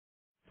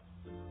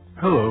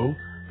Hello,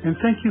 and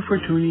thank you for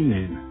tuning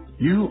in.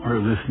 You are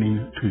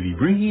listening to the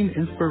Bringing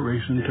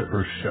Inspiration to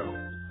Earth show.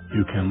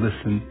 You can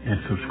listen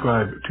and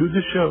subscribe to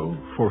the show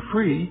for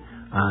free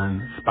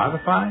on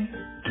Spotify,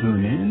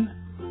 TuneIn,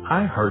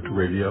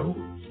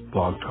 iHeartRadio,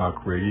 Blog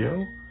Talk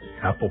Radio,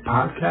 Apple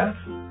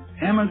Podcasts,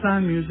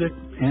 Amazon Music,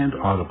 and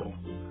Audible.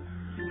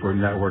 For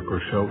network or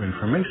show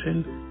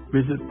information,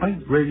 visit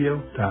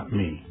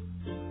biteradio.me.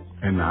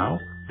 And now,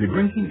 the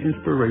Bringing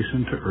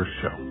Inspiration to Earth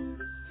show.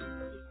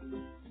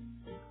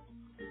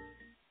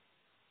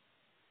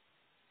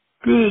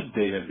 Good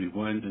day,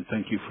 everyone, and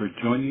thank you for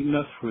joining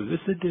us for this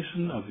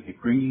edition of the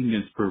Bringing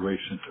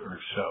Inspiration to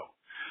Earth show.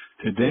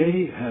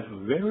 Today, I have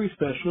a very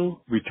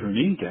special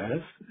returning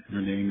guest.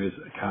 Her name is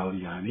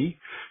Kaliyani.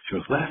 She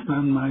was last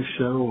on my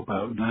show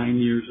about 9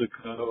 years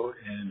ago,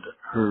 and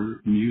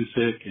her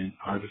music and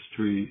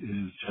artistry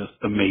is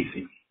just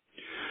amazing.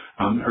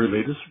 Her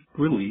latest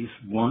release,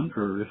 One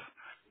Earth,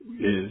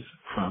 is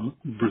from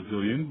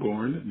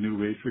Brazilian-born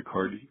New Age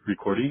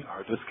recording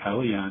artist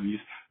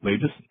Kaliyani's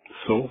latest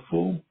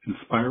soulful,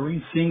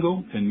 inspiring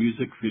single and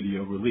music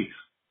video release.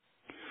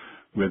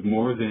 With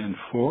more than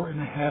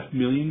 4.5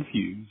 million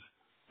views,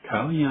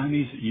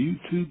 Kaliyani's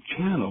YouTube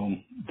channel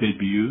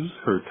debuts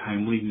her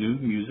timely new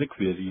music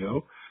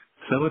video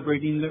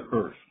celebrating the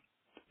earth,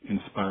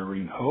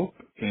 inspiring hope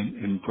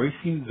and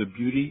embracing the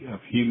beauty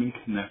of human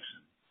connection.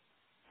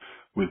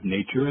 With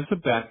nature as a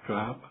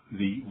backdrop,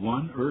 the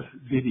One Earth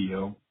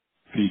video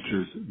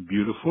features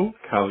beautiful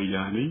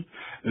Kaliyani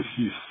as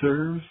she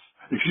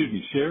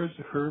shares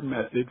her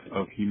method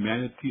of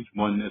humanity's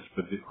oneness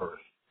with the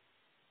earth.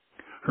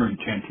 Her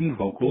enchanting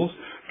vocals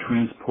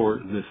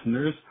transport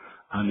listeners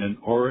on an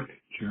auric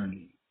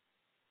journey.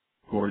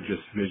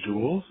 Gorgeous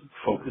visuals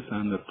focus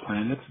on the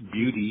planet's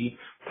beauty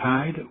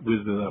tied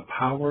with the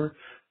power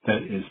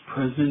that is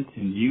present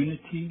in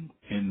unity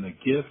and the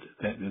gift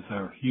that is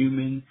our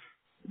human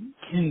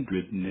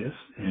kindredness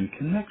and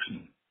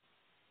connection.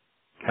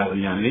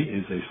 Kaliyani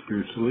is a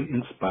spiritually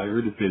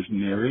inspired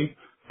visionary,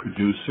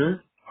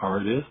 producer,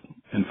 artist,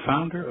 and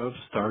founder of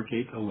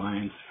Stargate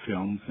Alliance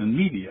Films and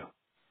Media.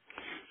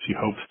 She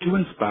hopes to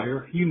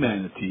inspire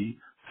humanity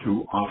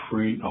through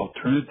offering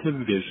alternative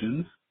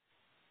visions,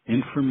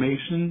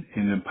 information,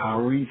 and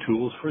empowering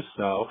tools for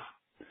self,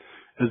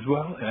 as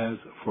well as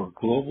for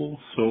global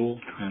soul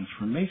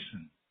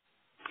transformation.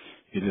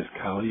 It is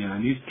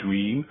Kaliyani's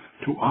dream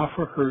to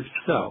offer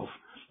herself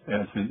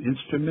as an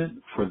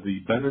instrument for the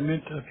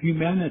betterment of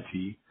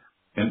humanity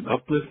and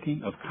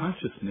uplifting of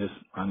consciousness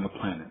on the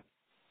planet.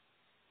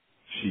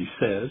 She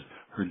says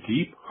her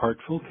deep,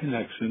 heartfelt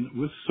connection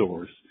with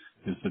Source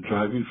is the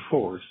driving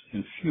force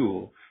and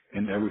fuel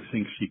in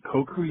everything she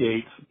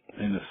co-creates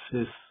and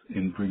assists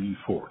in bringing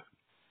forth.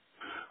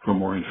 For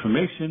more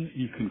information,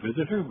 you can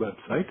visit her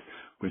website,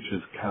 which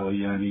is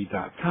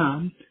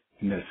kaliyani.com,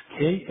 and that's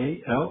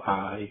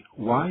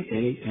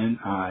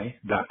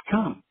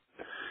KALIYANI.com.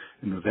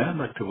 And with that, I'd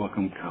like to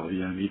welcome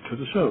Kaliyani to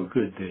the show.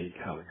 Good day,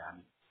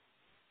 Kaliyani.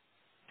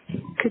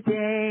 Good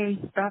day,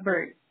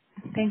 Robert.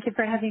 Thank you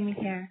for having me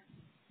here.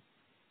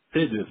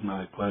 It is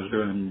my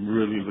pleasure. I'm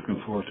really looking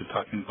forward to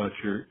talking about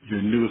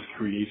your newest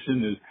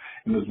creation,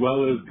 and as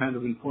well as kind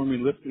of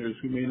informing listeners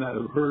who may not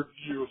have heard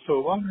you so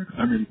long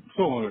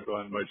ago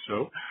on my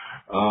show.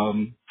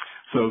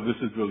 So this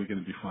is really going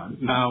to be fun.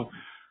 Now,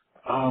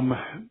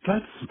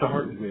 let's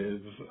start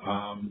with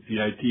the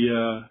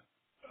idea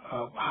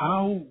of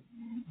how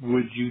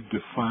would you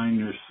define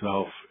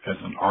yourself as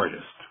an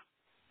artist?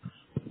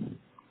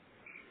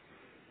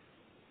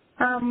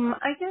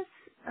 I guess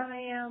I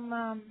am,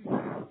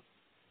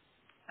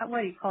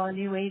 what do you call a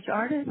new age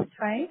artist,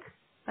 right?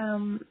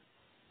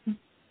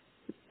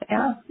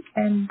 Yeah,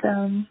 and,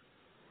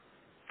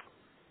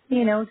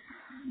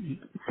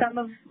 some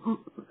of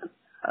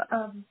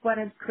what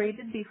I've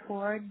created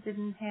before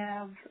didn't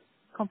have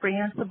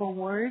comprehensible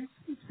words,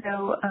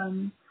 so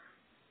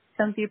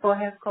some people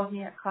have called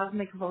me a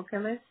cosmic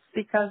vocalist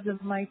because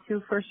of my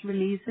two first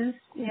releases,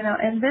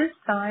 and this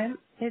time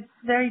it's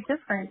very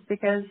different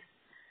because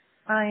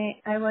I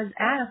was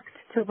asked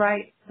to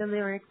write the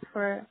lyrics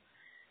for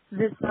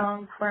this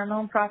song for a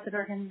non-profit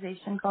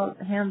organization called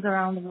Hands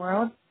Around the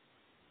World,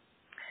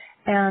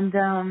 and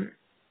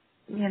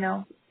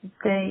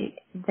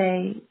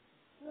they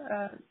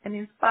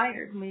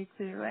inspired me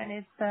to, and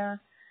it's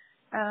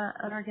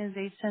an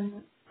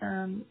organization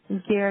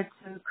geared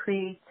to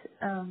create,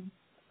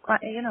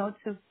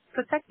 to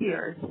protect the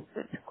earth.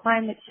 It's a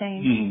climate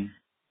change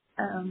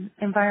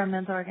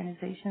environmental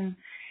organization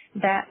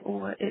that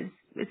is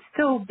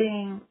still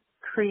being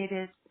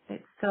created.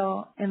 It's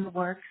still in the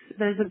works.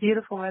 There's a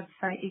beautiful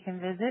website you can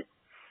visit.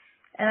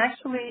 And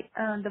actually,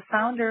 the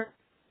founder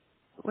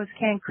was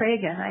Ken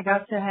Cragen. I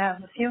got to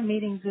have a few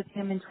meetings with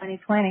him in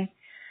 2020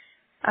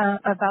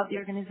 about the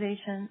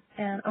organization.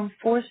 And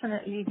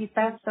unfortunately, he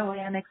passed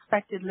away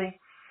unexpectedly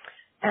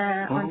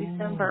on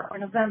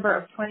November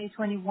of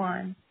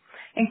 2021.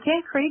 And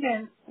Ken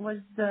Cragen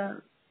was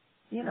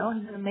he's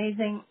an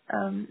amazing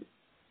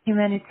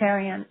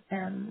humanitarian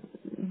and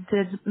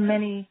did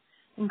many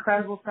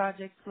incredible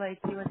projects like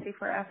USA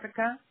for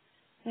Africa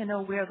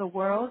We're the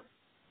world.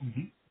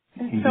 Mm-hmm.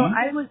 And so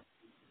Mm-hmm.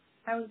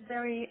 I was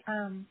very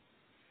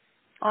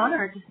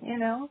honored,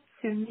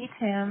 to meet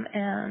him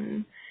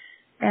and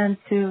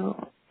to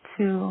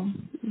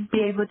be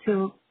able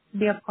to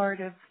be a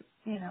part of,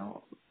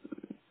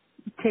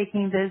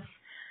 taking this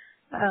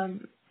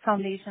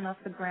foundation off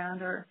the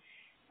ground, or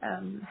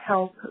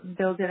help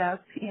build it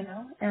up,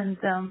 And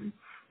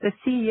the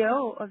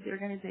CEO of the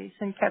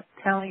organization kept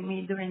telling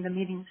me during the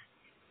meetings,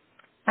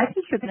 I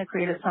think you're going to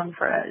create a song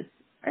for us.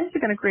 Aren't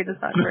you going to create a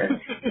song for us?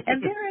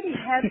 And they already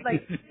had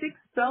like 6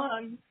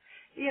 songs,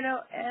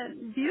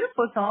 and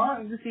beautiful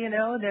songs,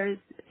 There's,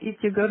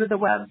 if you go to the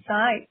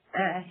website,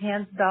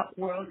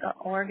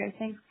 hands.world.org, I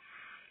think,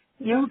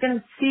 you're going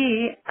to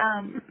see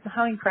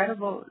how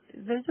incredible.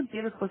 There's a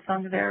beautiful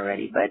song there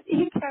already. But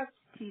he kept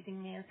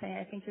teasing me and saying,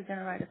 I think you're going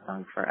to write a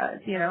song for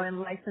us, and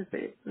license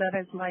it, let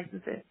us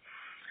license it.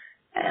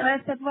 And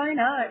I said, why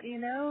not?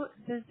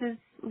 This is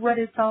what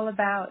it's all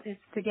about.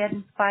 It's to get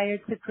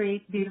inspired to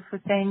create beautiful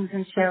things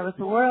and share with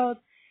the world.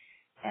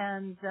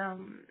 And,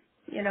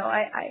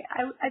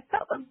 I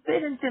felt a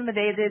bit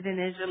intimidated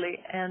initially,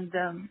 and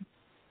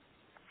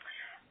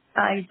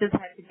I just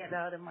had to get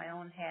out of my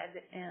own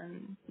head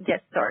and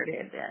get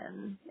started.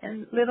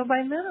 And little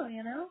by little,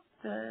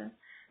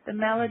 the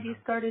melody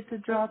started to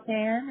drop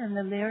in, and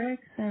the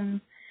lyrics, and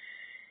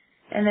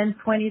then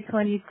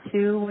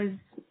 2022 was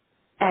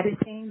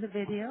editing the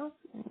video.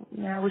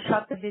 We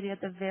shot the video at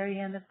the very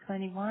end of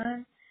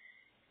 21,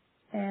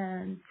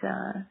 and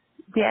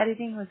the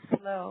editing was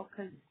slow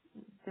because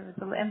there was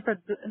and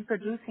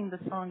producing the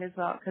song as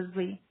well, because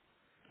we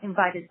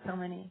invited so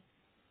many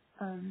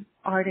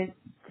artists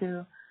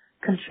to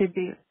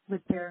contribute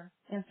with their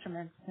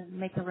instruments and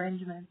make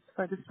arrangements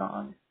for the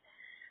song.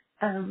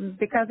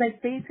 Because I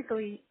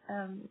basically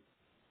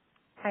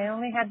I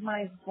only had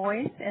my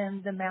voice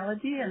and the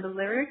melody and the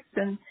lyrics,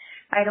 and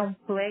I don't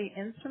play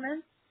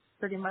instruments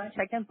pretty much.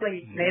 I can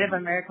play Native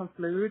American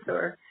flute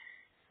or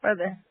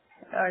the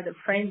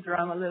frame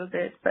drum a little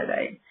bit, but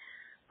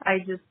I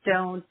just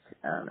don't.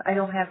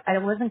 I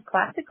wasn't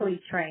classically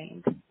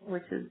trained,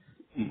 which is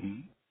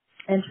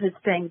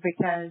interesting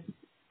because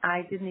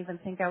I didn't even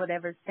think I would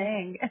ever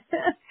sing.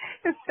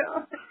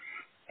 So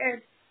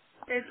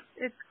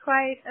it's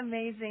quite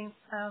amazing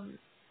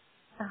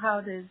how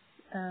this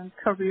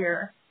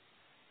career,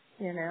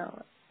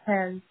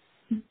 has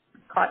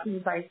caught me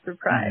by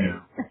surprise.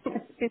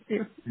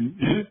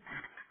 Yeah.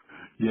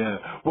 Yeah.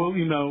 Well,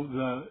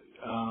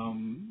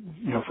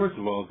 first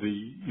of all,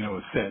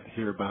 said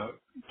here about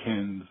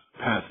Ken's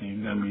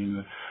passing. I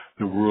mean,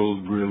 the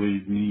world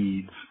really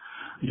needs,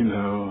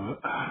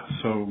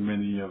 so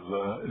many of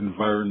the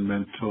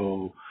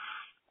environmental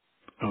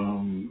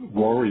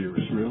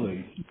warriors,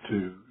 really,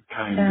 to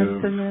kind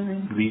Absolutely.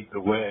 of lead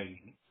the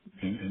way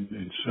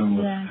and show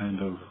us kind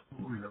of,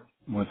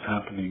 what's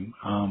happening.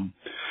 And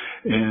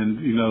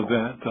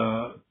that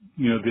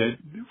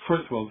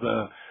first of all,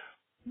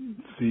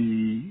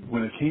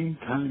 when it came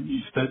time, you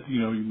said,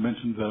 you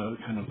mentioned the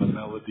kind of the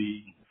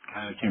melody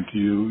kind of came to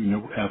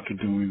you, after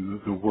doing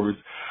the words.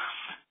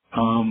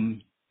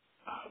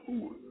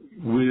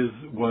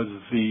 Was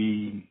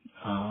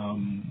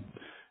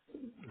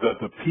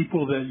the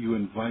people that you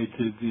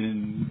invited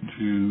in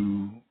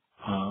to,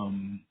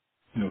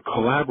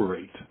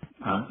 collaborate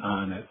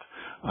on it,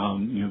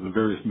 the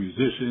various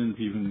musicians,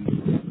 even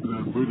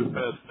the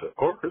Budapest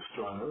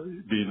Orchestra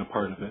being a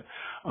part of it,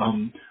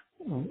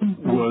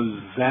 was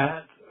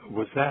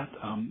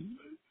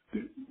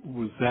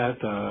that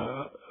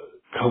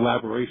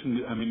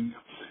collaboration? I mean,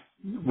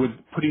 with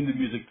putting the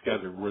music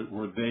together,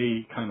 were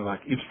they kind of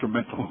like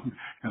instrumental,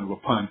 kind of a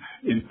pun,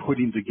 in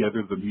putting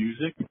together the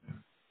music?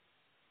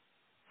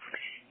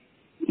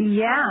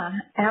 Yeah,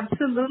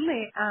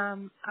 absolutely.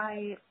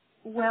 I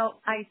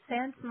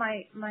sent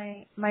my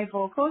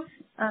vocals,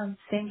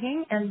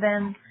 singing, and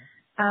then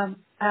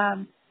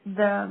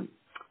the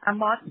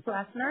Amos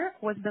Plasner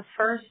was the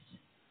first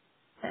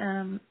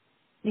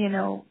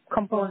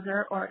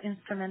composer or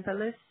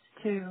instrumentalist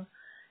to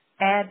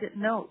add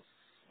notes,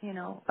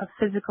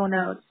 physical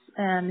notes,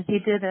 and he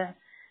did a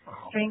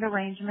string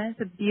arrangement,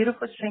 a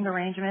beautiful string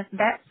arrangement.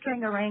 That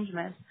string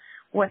arrangement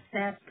was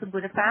sent to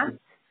Budapest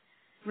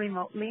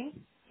remotely,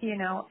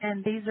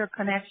 and these are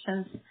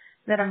connections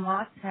that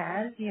Amos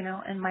has,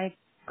 and my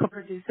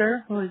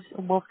co-producer, who is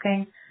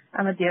Wolfgang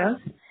Amadeus,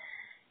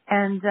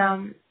 and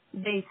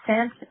they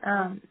sent,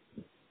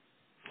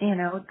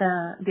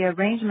 the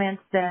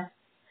arrangements that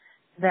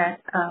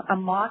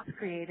Amos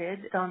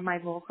created on my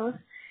vocals,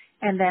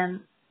 and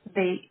then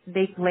they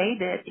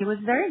played it. It was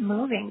very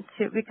moving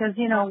too, because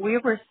we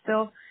were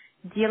still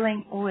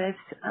dealing with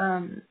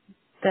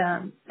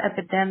the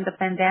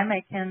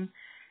pandemic, and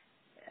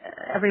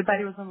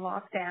everybody was on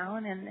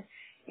lockdown, and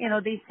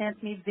they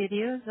sent me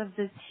videos of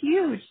this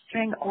huge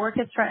string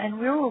orchestra, and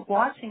we were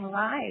watching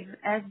live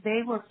as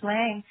they were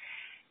playing.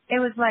 It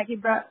was like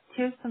it brought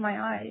tears to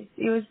my eyes.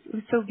 It was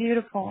so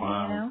beautiful,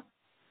 Wow.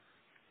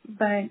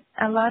 But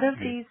a lot of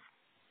these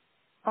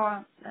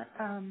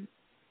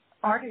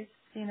artists,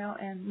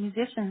 and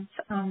musicians,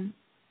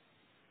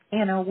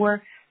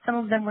 were Some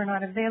of them were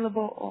not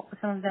available, or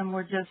some of them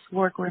were just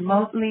work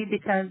remotely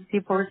because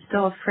people were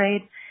still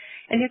afraid.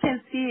 And you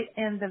can see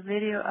in the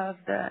video of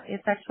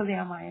it's actually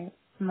on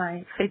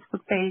my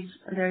Facebook page,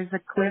 there's a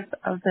clip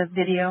of the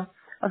video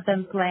of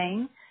them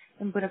playing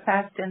in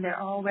Budapest, and they're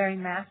all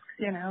wearing masks,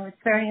 It's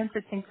very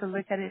interesting to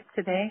look at it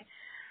today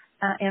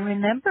and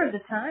remember the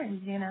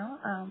times,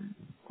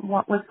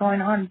 what was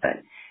going on,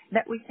 but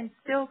that we can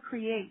still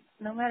create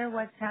no matter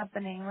what's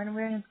happening. When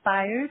we're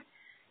inspired,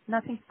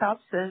 nothing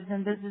stops us,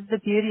 and this is the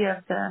beauty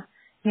of the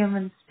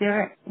human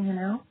spirit,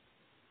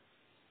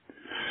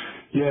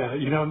 Yeah,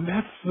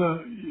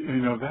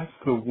 that's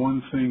the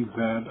one thing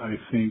that I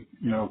think,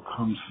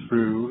 comes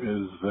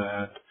through is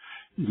that,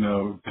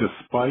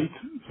 despite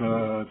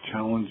the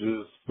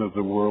challenges that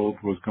the world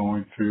was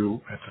going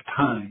through at the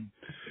time,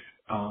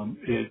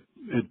 it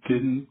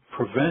didn't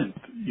prevent,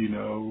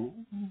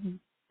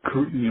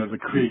 the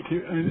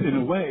creativity. In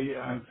a way,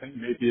 I think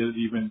maybe it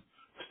even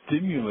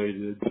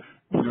stimulated,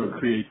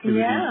 creativity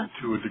Yeah.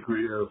 to a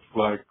degree of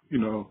like,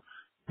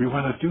 we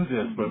want to do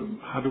this, but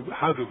how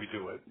do we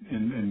do it?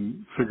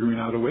 And figuring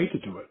out a way to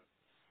do it.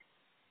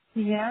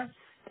 Yes,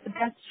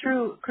 that's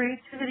true.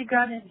 Creativity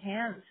got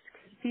enhanced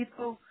because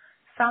people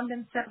found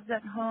themselves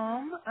at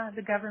home.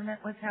 The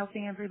government was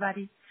helping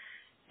everybody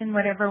in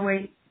whatever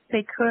way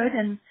they could,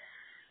 and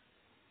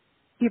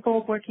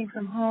people working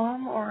from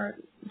home, or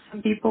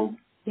some people,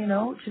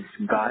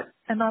 just got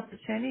an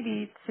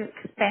opportunity to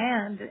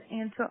expand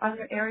into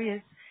other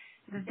areas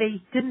that they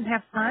didn't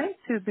have time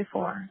to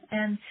before.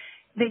 And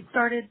they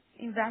started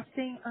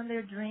investing on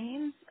their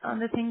dreams, on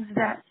the things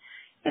that,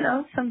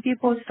 some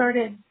people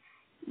started,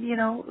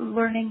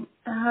 learning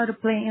how to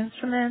play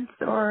instruments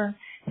or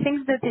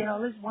things that they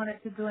always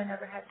wanted to do and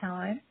never had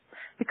time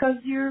because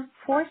you're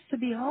forced to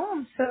be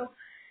home. So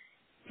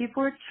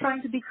people are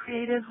trying to be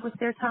creative with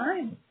their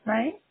time,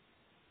 right?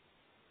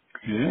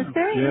 Yeah, It's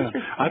very yeah.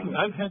 interesting.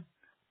 I've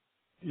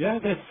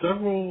had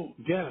several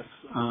guests,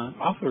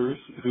 authors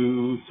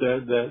who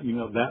said that,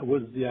 that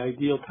was the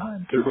ideal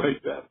time to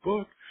write that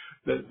book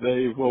that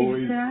they've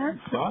always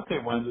Exactly. thought they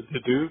wanted to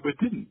do, but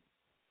didn't.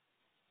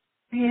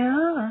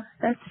 Yeah,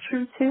 that's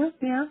true too.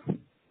 Yeah.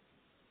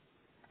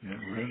 Yeah,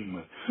 very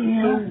much.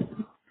 Yeah. So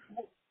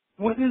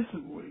what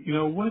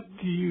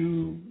do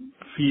you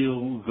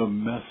feel the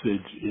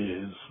message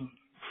is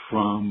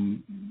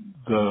from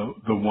the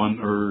One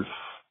Earth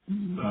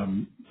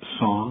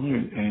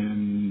song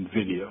and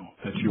video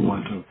that you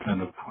want to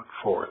kind of put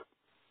forth?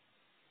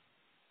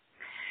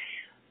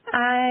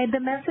 The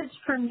message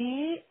for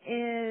me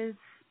is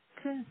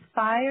to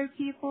inspire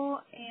people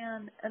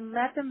and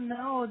let them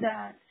know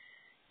that,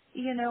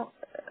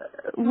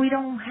 we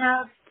don't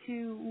have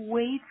to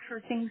wait for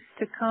things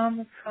to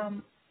come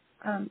from,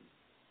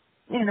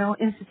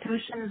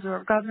 institutions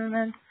or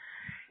governments.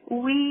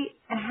 We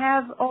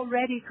have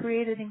already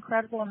created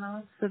incredible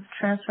amounts of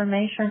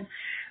transformation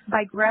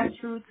by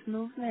grassroots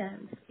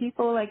movements.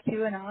 People like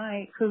you and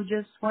I who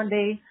just one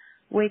day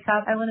wake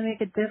up, I want to make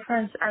a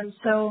difference. And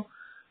so,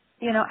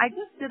 I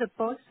just did a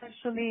post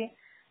actually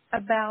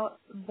about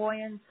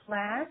Boyan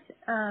Slat.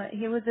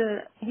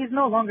 He's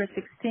no longer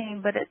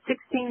 16, but at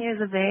 16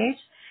 years of age,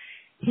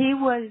 he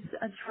was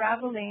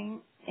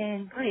traveling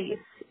in Greece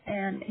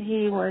and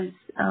he was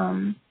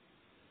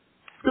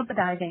scuba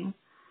diving.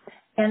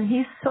 And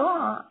he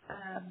saw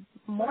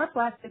more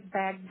plastic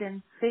bags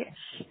than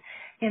fish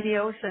in the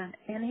ocean.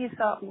 And he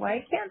thought,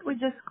 why can't we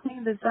just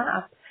clean this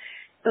up?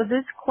 So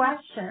this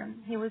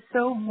question, he was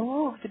so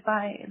moved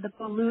by the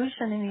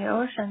pollution in the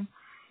ocean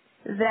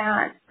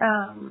that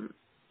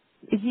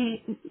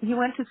he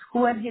went to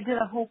school and he did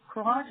a whole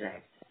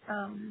project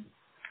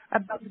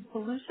about the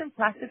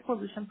plastic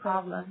pollution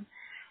problem.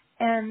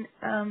 And,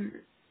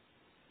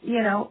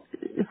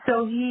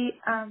 so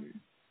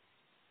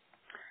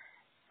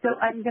so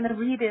I'm going to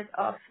read it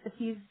off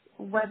his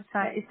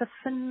website. It's a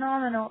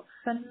phenomenal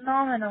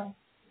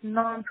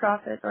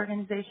nonprofit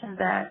organization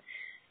that,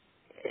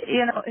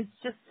 it's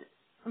just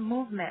a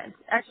movement.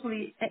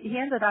 Actually, he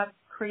ended up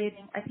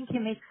creating, I think he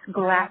makes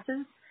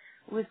glasses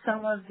with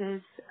some of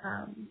his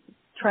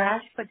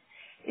trash, but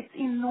it's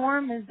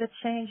enormous the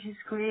change he's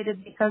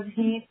created because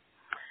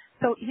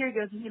so here it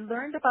goes. He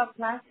learned about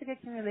plastic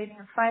accumulating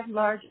in 5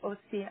 large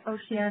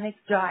oceanic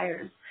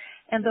gyres,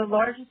 and the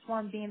largest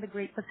one being the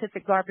Great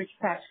Pacific Garbage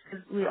Patch,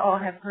 because we all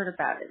have heard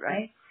about it,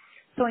 right?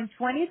 So in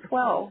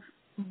 2012,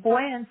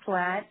 Boyan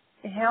Slat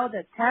held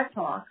a TED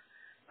Talk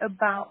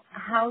about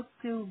how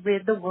to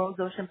rid the world's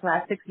ocean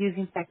plastics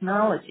using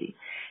technology.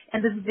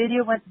 And this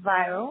video went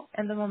viral,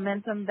 and the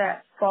momentum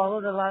that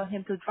followed allowed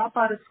him to drop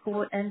out of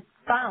school and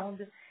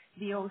found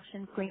the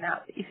Ocean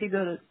Cleanup. If you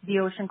go to the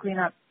Ocean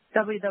Cleanup,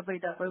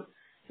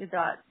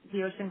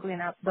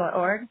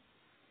 www.theoceancleanup.org,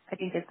 I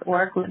think it's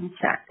org, let me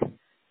check,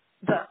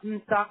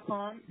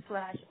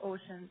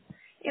 .com/ocean.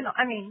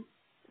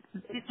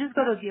 Just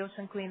go to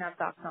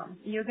theoceancleanup.com.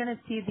 You're going to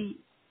see the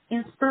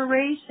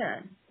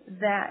inspiration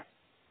that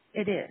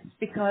it is,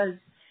 because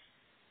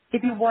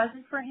if it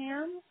wasn't for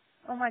him,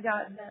 oh my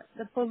God,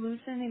 the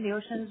pollution in the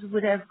oceans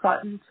would have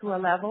gotten to a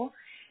level.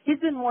 He's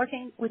been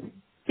working with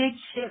big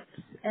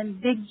ships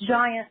and big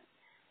giant.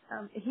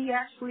 He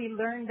actually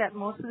learned that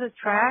most of the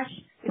trash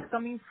is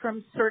coming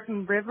from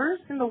certain rivers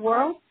in the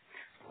world.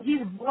 He's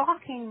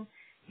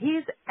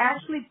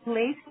actually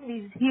placing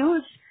these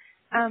huge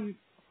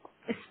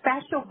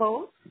special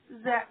boats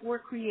that were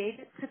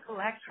created to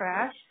collect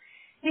trash.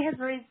 He has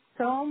raised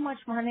so much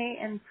money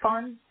and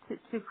funds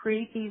to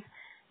create these,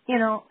 you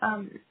know,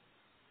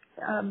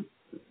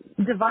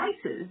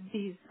 devices,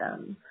 these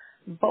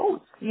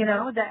boats, you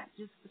know, that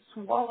just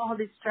swallow all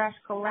this trash,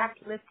 collect,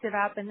 lift it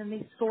up, and then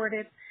they sort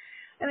it.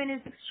 I mean,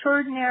 it's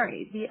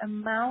extraordinary, the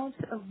amount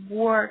of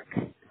work.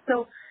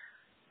 So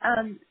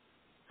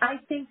I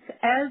think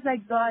as I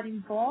got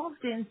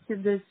involved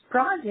into this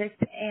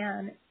project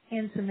and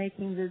into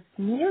making this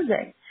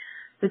music,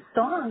 the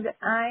song,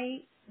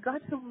 I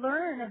got to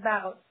learn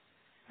about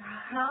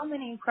how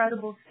many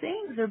incredible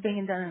things are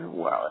being done in the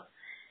world.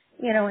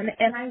 You know,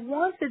 and I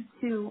wanted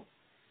to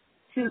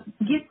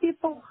give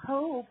people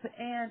hope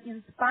and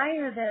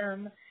inspire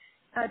them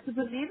to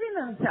believe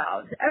in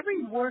themselves.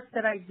 Every work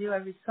that I do,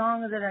 every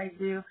song that I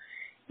do,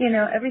 you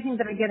know, everything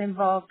that I get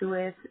involved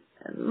with,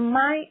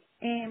 my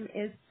aim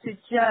is to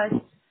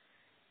just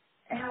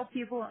help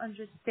people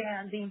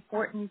understand the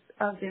importance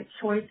of their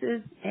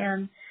choices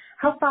and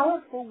how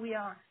powerful we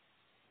are.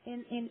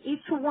 In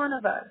each one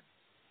of us,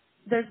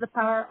 there's the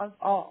power of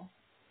all.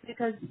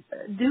 Because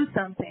do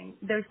something,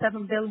 there's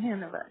 7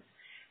 billion of us.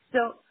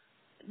 So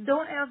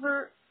don't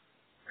ever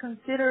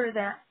consider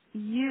that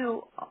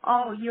your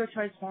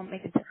choice won't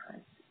make a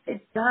difference.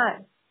 It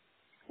does.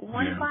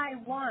 One by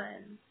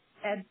one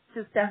adds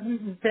to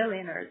 7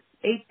 billion or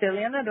 8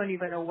 billion. I don't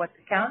even know what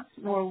to count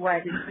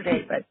worldwide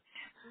today, but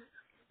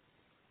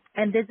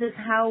and this is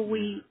how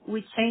we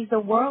change the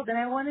world. And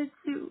I wanted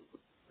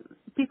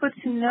people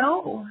to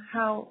know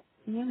how,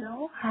 you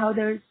know, how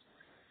there's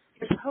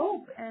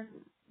hope. And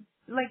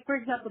like, for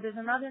example, there's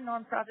another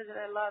nonprofit that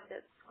I love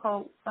that's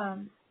called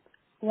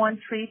One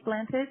Tree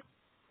Planted.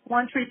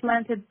 One Tree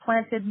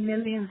planted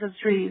millions of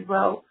trees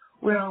while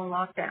we're on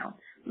lockdown.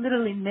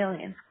 Literally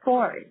millions,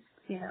 forests,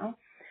 you know.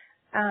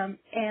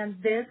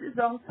 And this is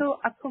also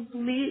a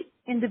complete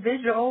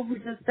individual who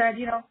just said,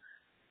 you know,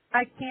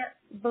 I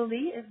can't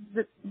believe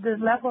the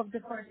level of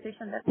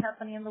deforestation that's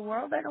happening in the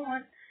world. I don't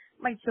want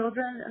my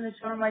children and the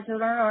children of my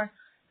children or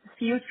the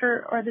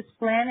future or this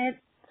planet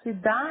to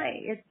die.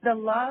 It's the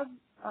love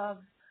of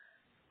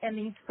and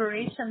the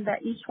inspiration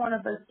that each one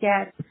of us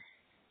gets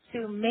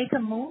to make a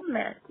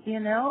movement, you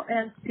know,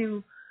 and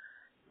to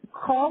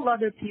call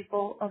other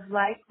people of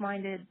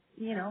like-minded,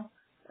 you know,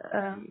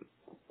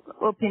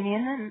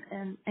 opinion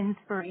and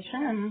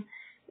inspiration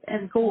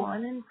and go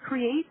on and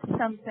create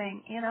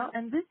something, you know.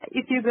 And this,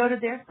 if you go to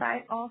their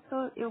site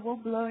also, it will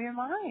blow your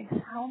mind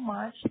how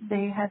much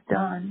they have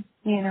done,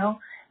 you know.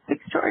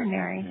 It's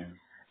extraordinary.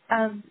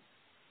 Yeah.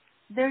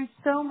 There's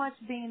so much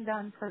being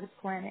done for the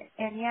planet,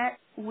 and yet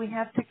we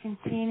have to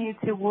continue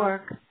to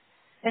work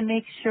and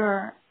make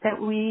sure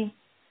that we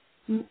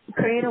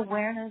create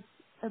awareness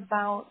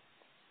about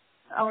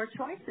our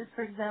choices,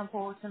 for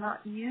example, to not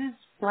use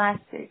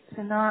plastic,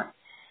 to not,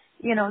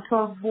 you know, to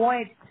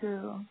avoid,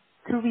 to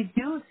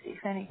reduce,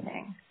 if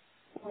anything.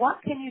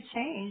 What can you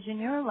change in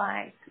your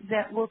life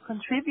that will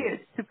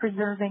contribute to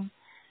preserving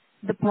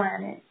the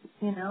planet,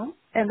 you know,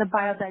 and the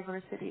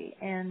biodiversity?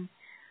 And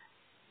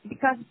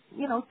because,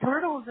 you know,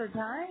 turtles are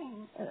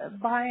dying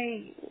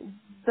by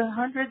the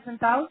hundreds and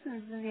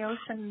thousands in the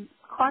ocean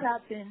caught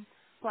up in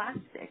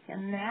plastic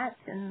and nets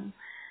and,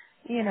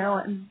 you know,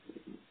 and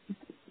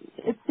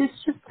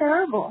it's just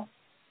terrible.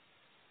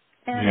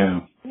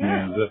 And,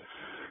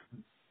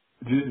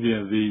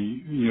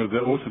 the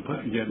ocean,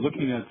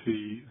 looking at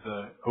the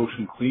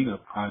ocean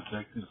cleanup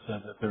project, it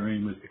said that their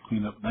aim is to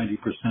clean up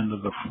 90%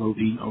 of the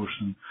floating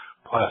ocean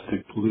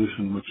plastic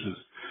pollution, which is,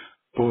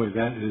 boy,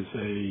 that is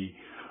a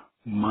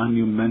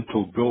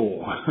monumental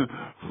goal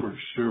for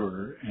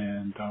sure.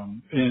 And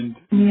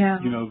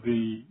you know,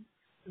 the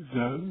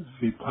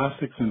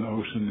plastics in the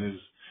ocean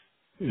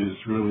is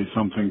really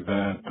something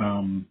that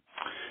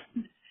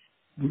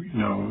you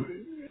know,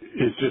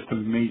 it's just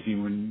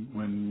amazing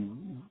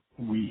when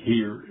we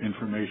hear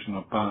information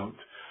about,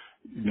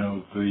 you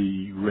know,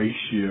 the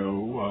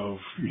ratio of,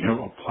 you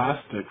know, of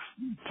plastics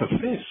to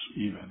fish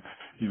even,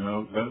 you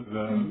know,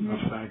 the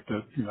fact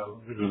that, you know,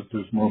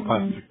 there's more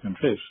plastic than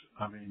fish.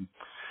 I mean,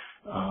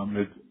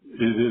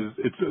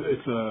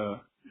 it's a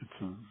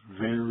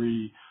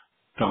very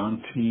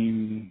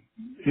daunting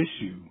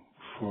issue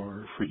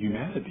for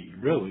humanity,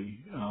 really,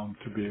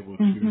 to be able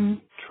to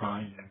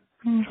try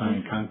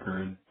and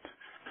conquer it.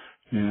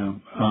 Yeah.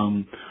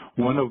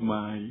 One of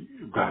my,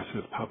 gosh,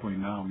 it's probably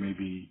now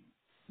maybe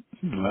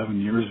 11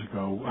 years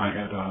ago, I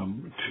had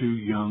 2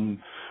 young,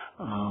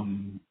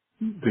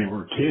 they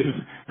were kids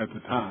at the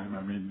time.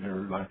 I mean, they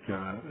were like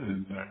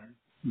in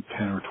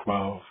 10 or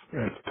 12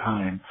 at the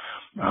time.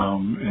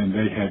 And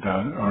they had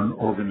an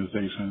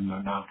organization,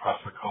 a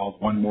nonprofit called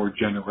One More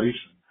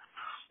Generation.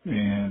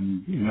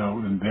 And, you know,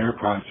 in their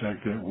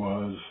project, it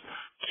was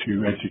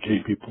to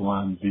educate people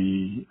on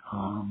the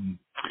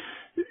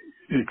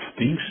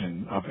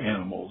extinction of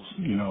animals,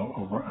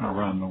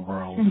 around the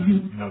world.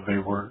 Mm-hmm. And, they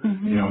were,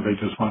 Mm-hmm. they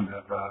just wanted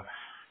to,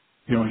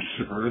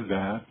 ensure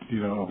that,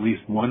 at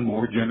least one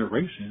more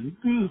generation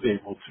is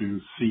able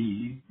to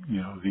see,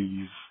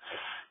 these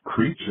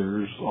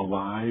creatures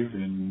alive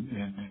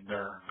in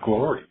their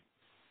glory.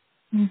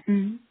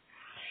 Mm-hmm.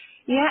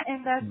 Yeah,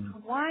 and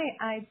that's why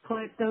I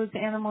put those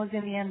animals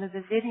in the end of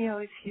the video.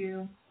 If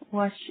you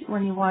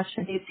when you watch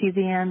it, you see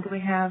the end. We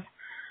have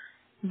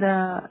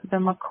the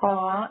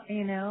macaw,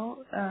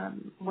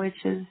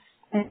 which is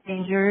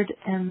endangered,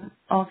 and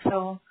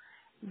also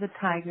the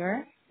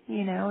tiger.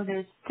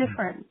 There's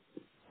different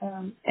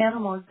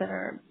animals that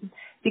are,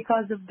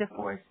 because of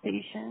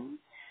deforestation,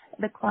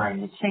 the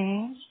climate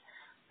change,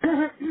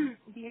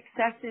 the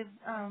excessive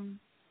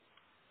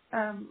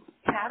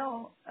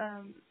cattle,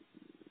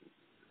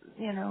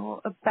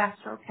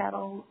 pastoral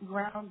cattle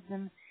grounds,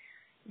 and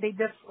they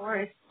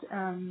deforest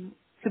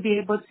to be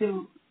able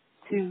to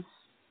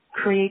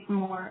create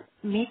more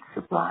meat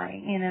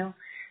supply.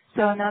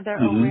 So another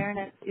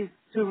awareness is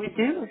to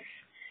reduce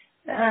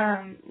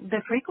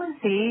the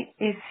frequency.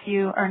 If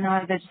you are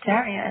not a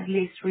vegetarian, at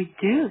least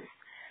reduce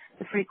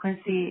the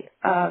frequency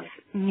of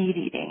meat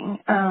eating,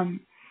 and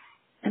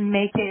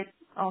make it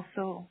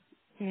also,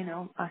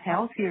 a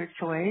healthier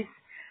choice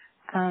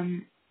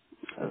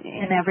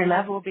in every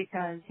level,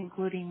 because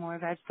including more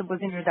vegetables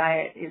in your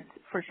diet is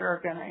for sure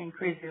going to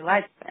increase your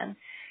lifespan,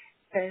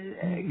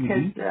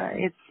 because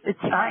it's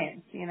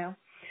science,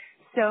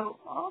 So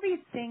all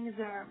these things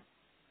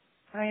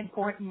are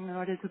important in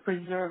order to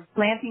preserve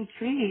planting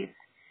trees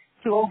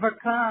to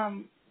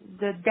overcome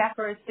the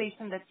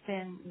deforestation that's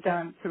been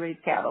done to raise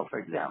cattle, for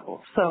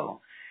example.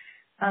 So,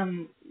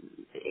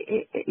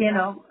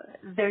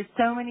 there's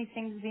so many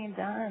things being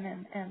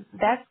done, and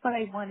that's what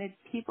I wanted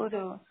people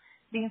to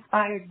be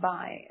inspired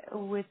by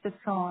with the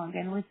song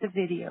and with the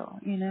video,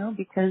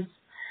 because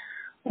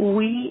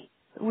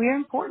we're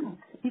important,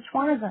 each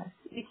one of us,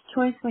 each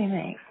choice we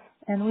make,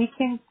 and we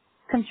can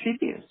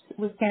contribute.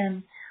 We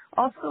can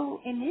also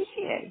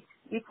initiate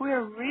if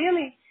we're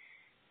really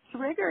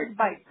triggered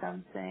by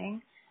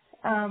something.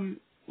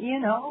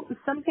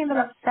 Something that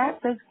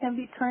upsets us can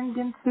be turned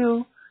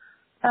into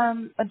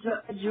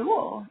a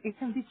jewel. It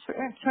can be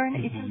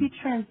it can be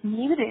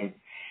transmuted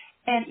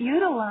and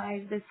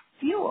utilized as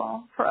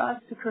fuel for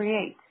us to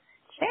create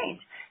change.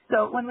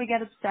 So when we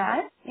get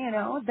upset,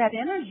 that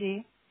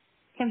energy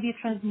can be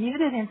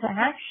transmuted into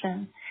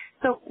action.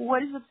 So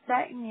what is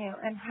upsetting you,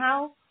 and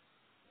how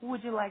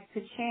would you like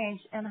to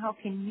change, and how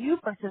can you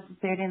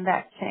participate in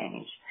that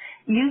change?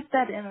 Use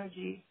that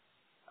energy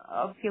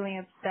of feeling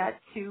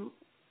upset to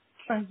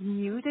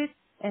transmute it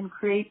and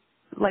create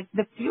like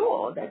the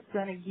fuel that's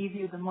going to give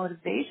you the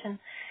motivation,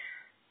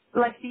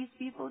 like these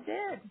people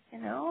did,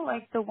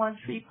 like the one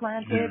tree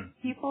planted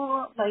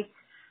people, like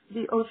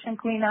the ocean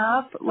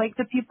cleanup, like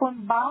the people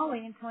in Bali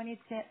in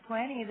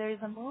 2020. There's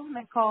a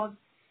movement called,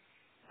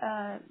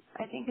 I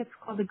think it's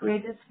called the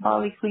Greatest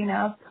Bali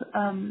Cleanup,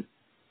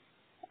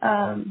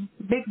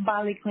 Big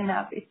Bali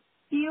Cleanup. It's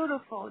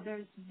beautiful.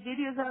 There's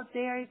videos out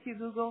there if you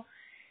Google.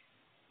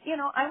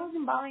 I was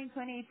in Bali in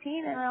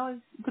 2018, and I was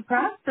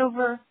depressed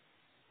over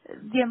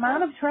the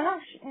amount of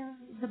trash in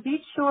the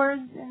beach shores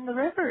and the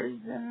rivers,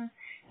 and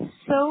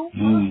so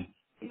much.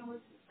 It was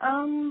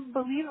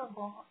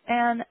unbelievable.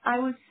 And I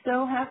was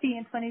so happy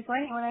in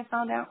 2020 when I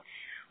found out,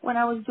 when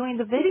I was doing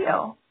the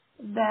video,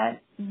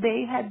 that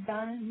they had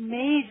done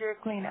major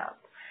cleanup.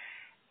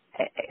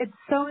 It's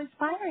so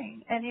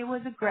inspiring, and it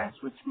was a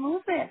grassroots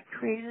movement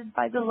created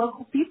by the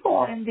local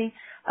people, and they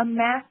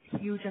amassed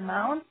huge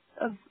amounts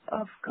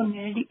of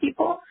community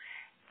people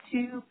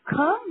to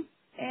come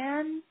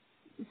and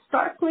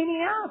start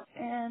cleaning up.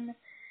 And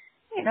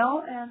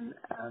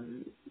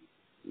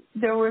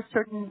there were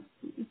certain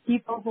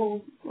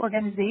people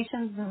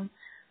organizations and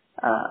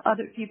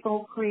other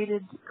people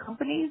created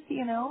companies,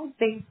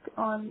 based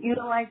on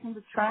utilizing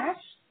the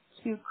trash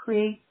to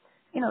create,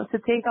 to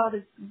take all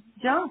this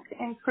junk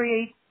and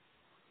create,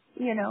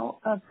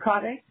 a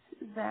product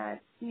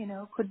that,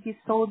 could be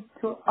sold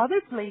to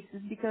other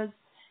places, because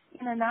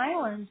in an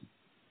island,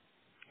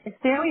 it's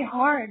very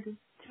hard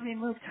to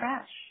remove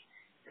trash,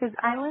 because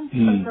islands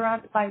are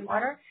surrounded by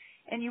water,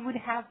 and you would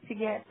have to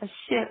get a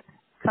ship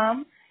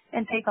come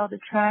and take all the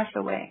trash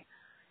away.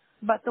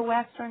 But the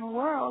Western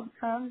world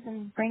comes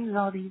and brings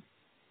all these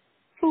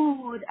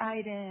food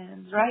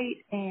items,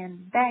 right,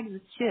 and bags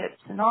of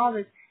chips and all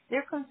this.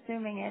 They're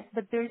consuming it,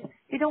 but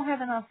they don't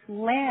have enough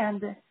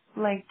land,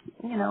 like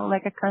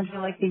like a country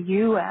like the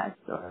U.S.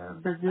 or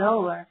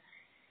Brazil or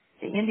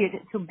India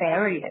to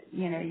bury it.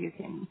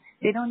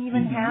 They don't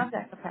even have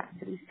that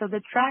capacity. So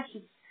the trash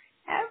is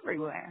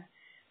everywhere.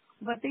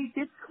 But they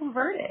did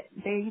convert it.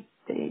 They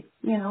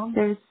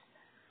there's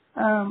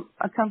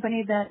a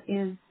company that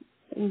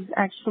is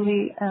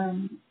actually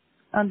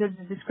under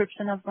the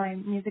description of my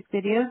music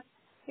videos.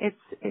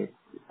 It's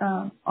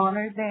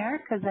honored there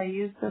because I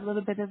used a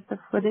little bit of the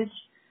footage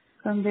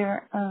from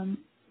their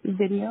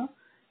video.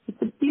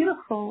 It's a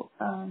beautiful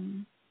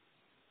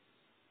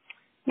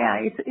Yeah,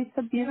 it's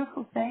a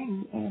beautiful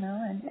thing, you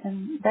know,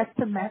 and that's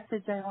the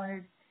message I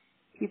wanted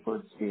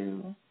people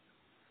to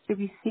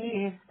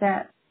receive,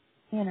 that,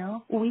 you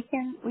know, we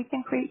can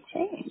create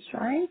change,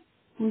 right?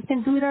 We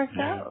can do it Yeah.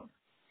 ourselves.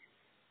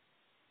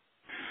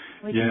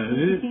 We Yeah, can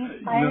it is, be you know,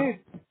 inspired.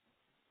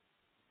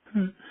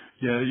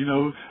 yeah, you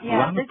know, a Yeah,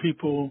 lot of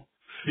people,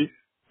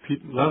 a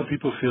lot of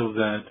people feel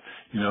that,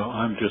 you know,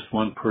 I'm just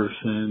one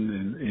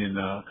person in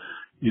a,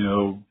 you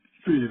know,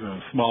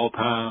 small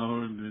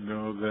town, you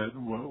know, that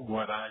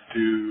what I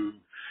do,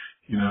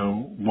 you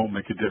know, won't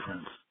make a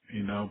difference,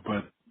 you know,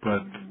 but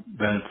hmm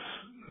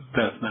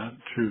that's not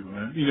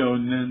true. You know,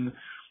 and then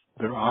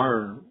there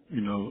are,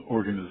 you know,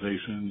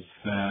 organizations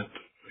that,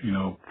 you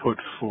know, put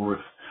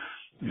forth,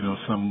 you know,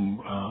 some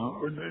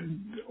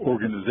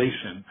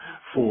organization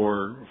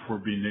for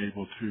being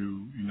able to,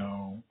 you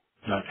know,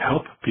 like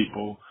help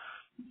people,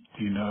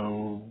 you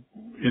know,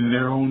 in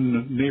their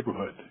own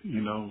neighborhood,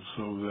 you know,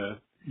 so that,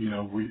 you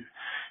know,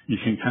 you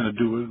can kind of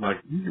do it like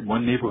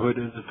one neighborhood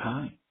at a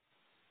time.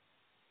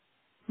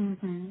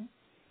 hmm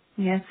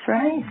That's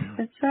right. Yeah.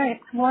 That's right.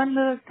 One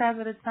little step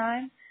at a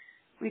time,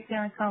 we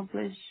can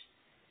accomplish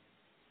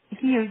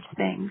huge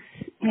things.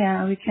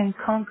 Yeah, we can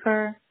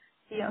conquer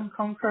the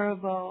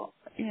unconquerable,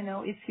 you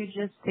know, if you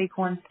just take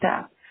one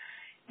step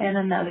and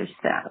another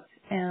step,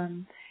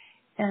 and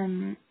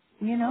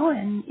you know,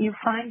 and you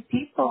find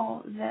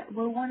people that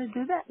will want to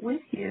do that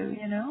with you,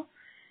 you know.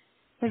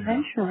 Yeah.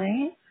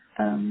 Eventually,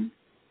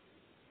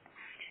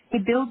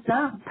 it builds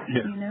up,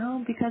 Yeah. you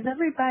know, because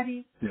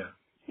everybody, Yeah.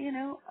 you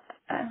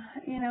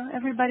know,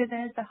 everybody that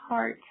has a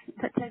heart,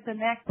 that has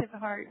an active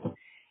heart,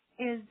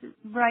 is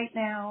right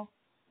now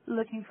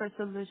looking for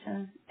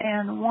solutions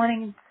and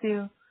wanting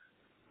to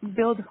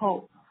build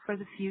hope for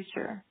the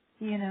future,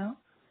 you know,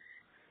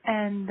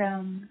 and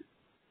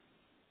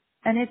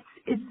it's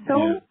Yeah.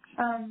 so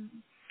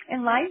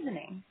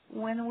enlivening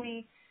when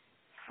we.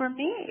 For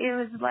me, it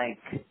was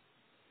like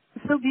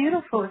so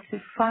beautiful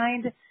to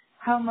find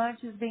how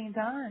much is being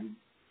done.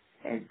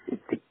 It's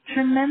a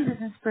tremendous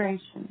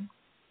inspiration.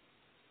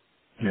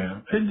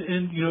 Yeah. And,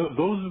 you know,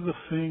 those are the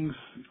things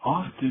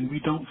often we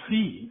don't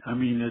see. I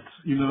mean, it's,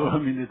 you know, I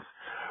mean, it's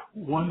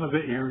one of the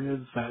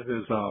areas that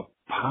is a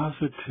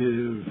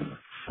positive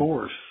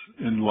force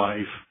in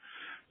life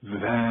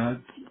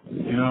that,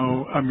 you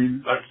know, I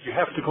mean, like you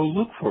have to go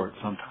look for it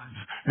sometimes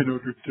in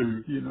order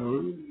to, you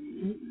know,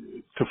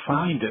 to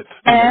find it,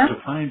 you know, to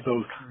And find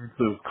those kinds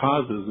of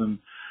causes. And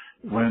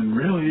when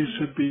really it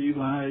should be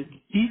like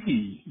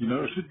easy, you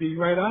know, it should be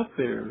right out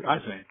there, I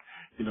think,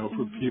 you know,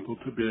 for mhm, people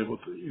to be able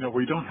to, you know,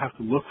 we don't have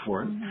to look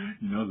for it, mhm,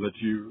 you know, that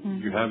you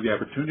mhm. have the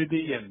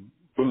opportunity and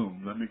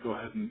boom, let me go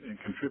ahead and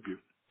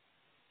contribute.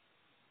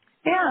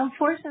 Yeah,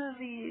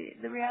 unfortunately,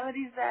 the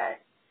reality is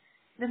that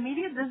the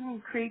media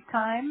doesn't create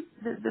time.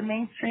 The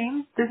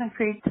mainstream doesn't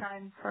create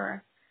time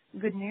for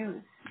good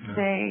news. No,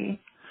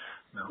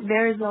 no.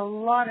 There is a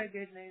lot of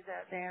good news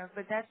out there,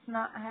 but that's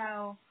not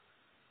how,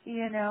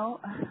 you know.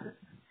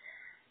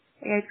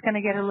 It's going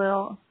to get a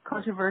little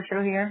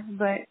controversial here,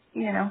 but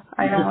you know,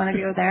 I don't want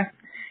to go there.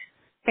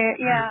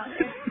 Yeah,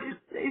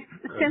 it's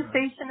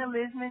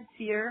sensationalism and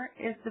fear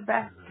is the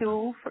best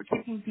tool for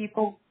keeping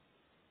people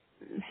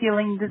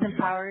feeling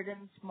disempowered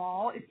and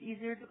small. It's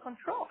easier to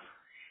control.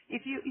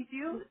 If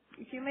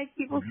you make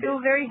people Mhm. feel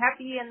very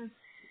happy and,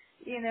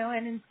 you know,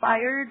 and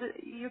inspired,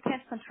 you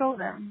can't control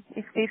them.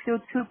 If they feel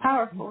too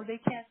powerful, they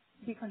can't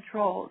be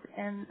controlled.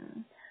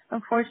 And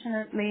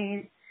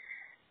unfortunately,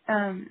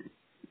 um,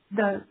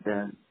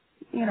 the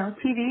you know,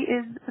 TV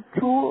is a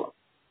tool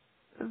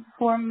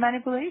for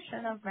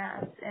manipulation of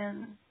mass,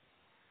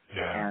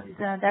 Yeah.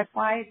 and that's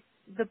why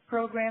the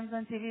programs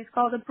on TV is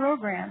called a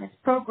program. It's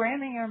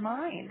programming your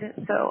mind.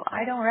 So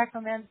I don't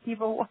recommend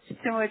people watch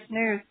too much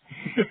news.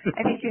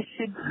 I think you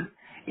should,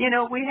 you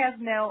know, we have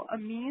now a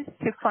means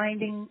to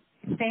finding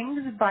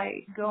things by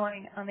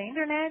going on the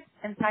internet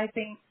and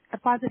typing a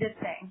positive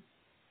thing,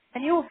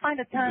 and you will find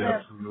a ton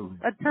Absolutely.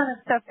 of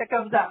stuff that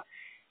comes up.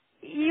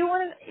 You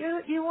want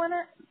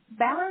to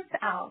balance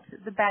out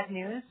the bad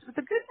news with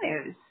the good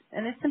news,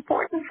 and it's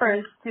important for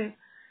us to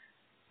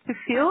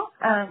feel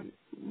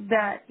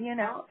that, you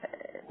know,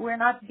 we're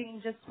not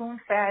being just spoon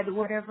fed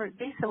whatever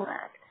they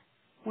select.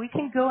 We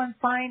can go and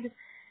find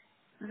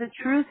the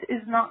truth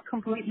is not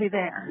completely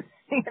there,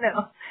 you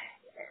know.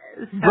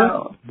 Right.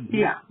 So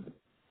yeah.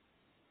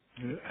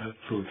 Yeah,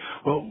 absolutely.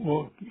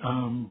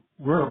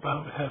 We're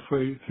about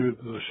halfway through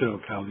the show,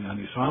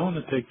 Kaliyani, so I want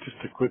to take just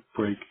a quick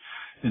break,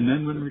 and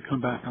then when we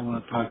come back, I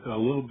want to talk a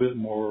little bit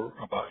more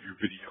about your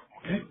video,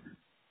 okay?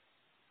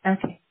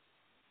 Okay.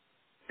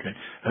 Okay.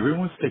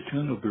 Everyone stay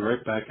tuned. We'll be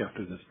right back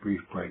after this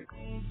brief break.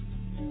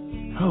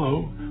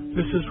 Hello,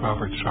 this is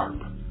Robert Sharp.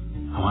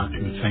 I want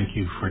to thank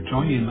you for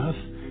joining us,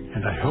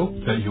 and I hope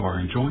that you are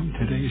enjoying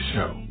today's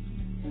show.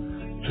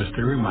 Just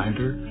a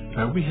reminder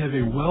that we have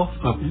a wealth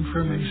of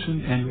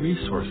information and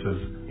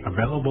resources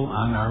available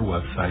on our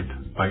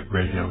website,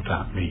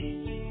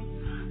 biteradio.me.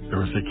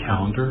 There is a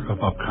calendar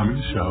of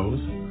upcoming shows,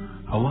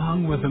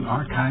 along with an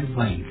archive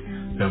link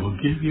that will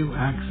give you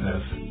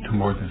access to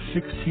more than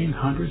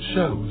 1,600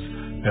 shows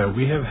that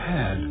we have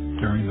had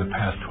during the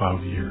past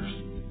 12 years.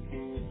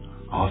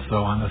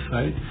 Also on the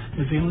site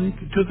is a link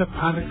to the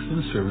products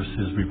and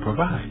services we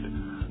provide: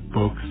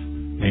 books,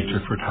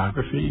 nature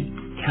photography,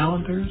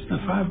 calendars, and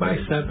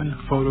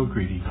 5x7 photo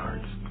greeting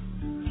cards.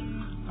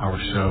 Our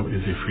show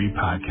is a free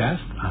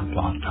podcast on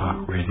Blog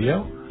Talk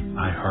Radio,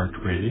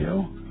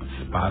 iHeartRadio,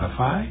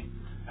 Spotify,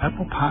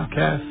 Apple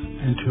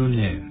Podcasts, and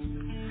TuneIn.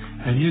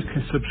 And you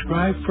can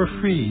subscribe for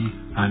free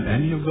on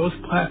any of those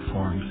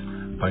platforms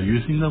by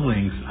using the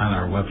links on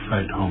our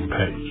website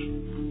homepage.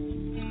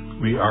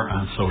 We are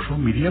on social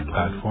media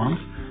platforms,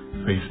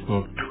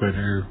 Facebook,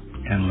 Twitter,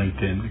 and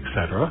LinkedIn,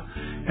 etc.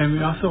 And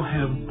we also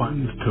have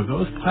buttons to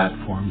those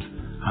platforms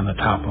on the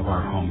top of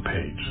our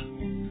homepage.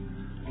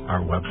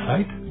 Our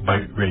website,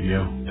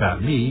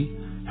 biteradio.me,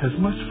 has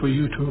much for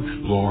you to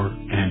explore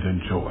and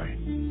enjoy.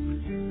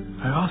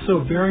 I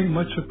also very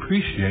much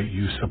appreciate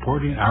you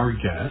supporting our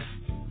guests,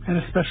 and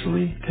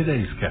especially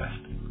today's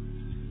guest.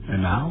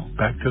 And now,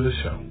 back to the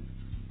show.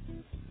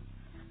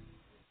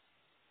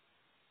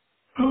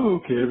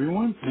 Okay,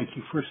 everyone, thank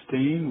you for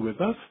staying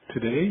with us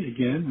today.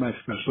 Again, my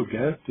special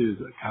guest is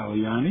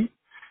Kaliyani,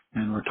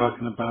 and we're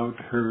talking about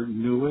her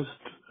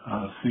newest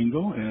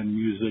single and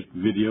music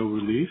video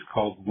release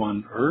called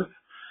One Earth.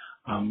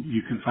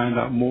 You can find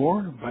out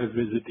more by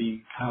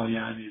visiting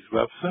Kaliyani's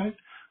website,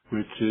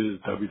 which is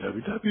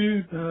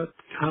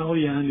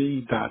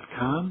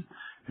www.kaliyani.com,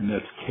 and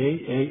that's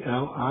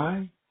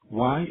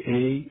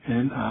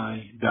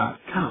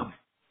KALIYANI.com.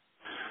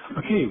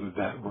 Okay, with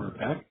that, we're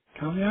back,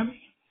 Kaliyani.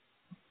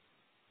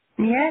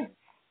 Yes.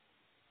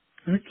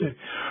 Okay.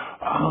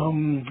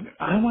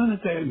 I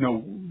wanted to,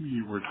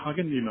 you were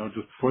talking,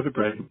 just before the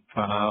break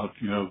about,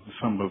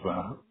 some of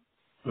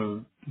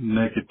the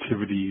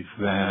negativities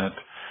that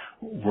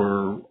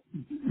we're,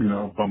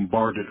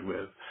 bombarded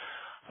with.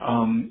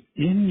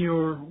 In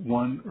your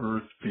One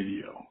Earth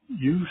video,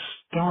 you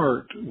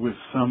start with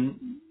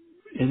some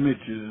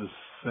images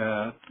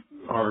that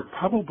are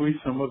probably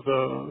some of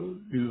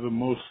the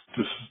most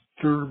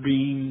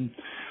disturbing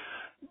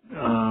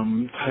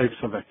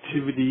types of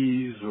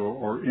activities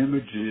or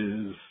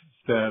images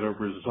that are a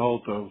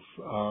result of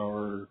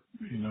our,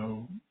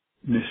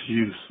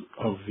 misuse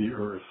of the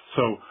earth.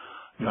 So,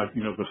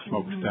 the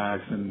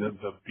smokestacks and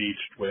the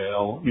beached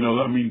whale,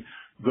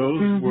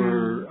 those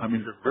were,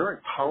 they're very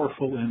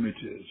powerful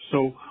images.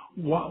 So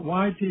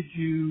why did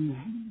you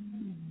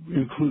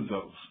include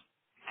those?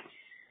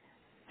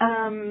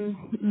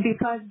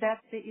 Because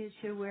that's the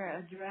issue we're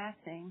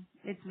addressing.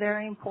 It's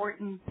very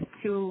important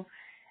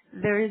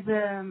there is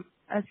a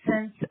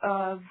sense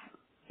of,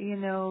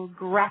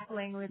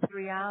 grappling with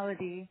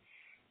reality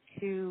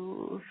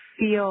to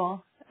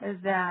feel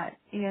that,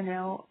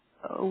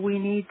 we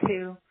need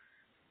to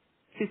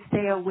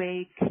stay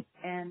awake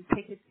and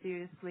take it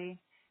seriously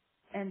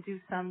and do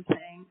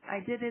something. I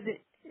did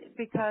it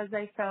because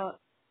I felt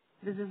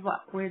this is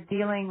what we're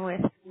dealing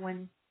with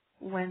when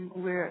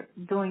we're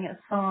doing a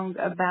song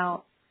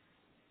about,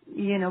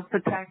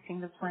 protecting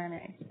the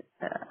planet.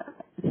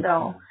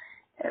 So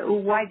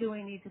why do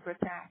we need to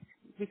protect?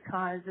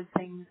 Because of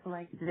things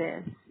like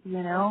this,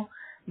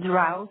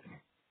 drought,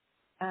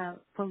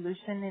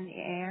 pollution in the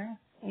air,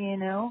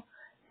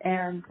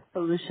 and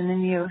pollution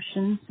in the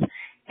oceans.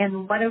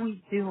 And what are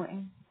we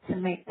doing to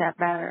make that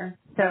better?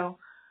 So,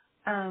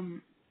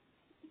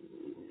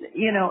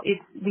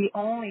 it's the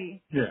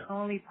only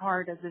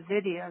part of the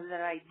video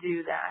that I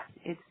do that.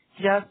 It's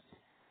just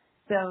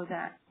so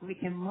that we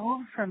can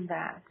move from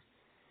that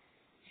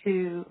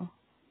to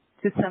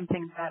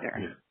something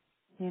better,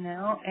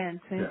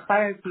 and to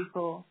inspire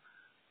people,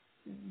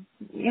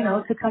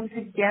 to come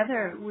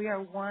together. We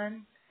are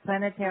one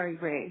planetary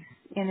race.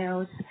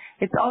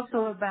 It's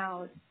also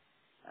about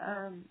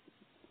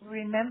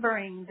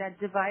remembering that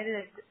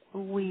divided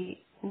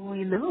we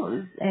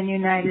lose, and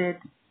united,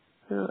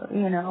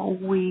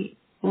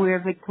 we're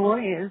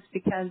victorious,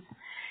 because,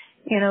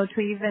 to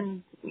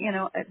even,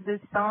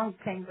 this song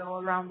can go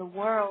around the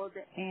world,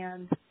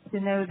 and to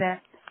know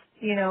that,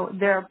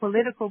 there are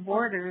political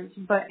borders,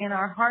 but in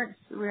our hearts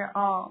we're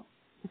all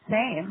the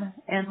same,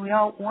 and we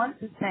all want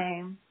the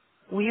same.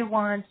 We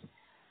want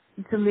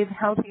to live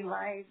healthy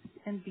lives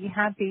and be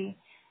happy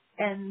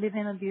and live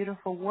in a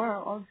beautiful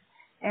world.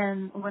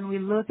 And when we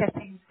look at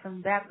things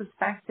from that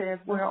perspective,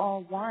 we're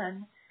all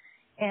one,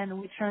 and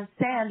we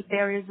transcend.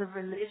 There is a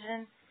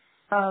religion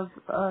of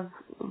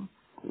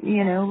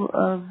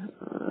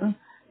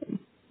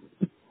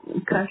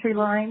country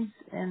lines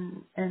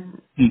and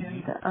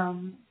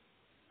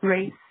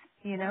race,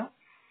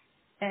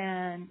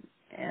 and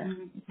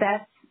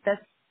that's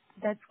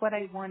what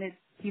I wanted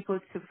people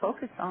to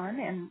focus on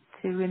and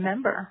to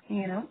remember,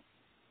 Yeah.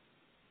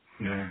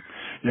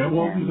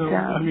 Well, and,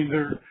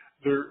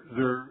 they're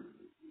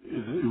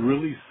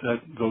really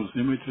those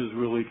images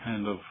really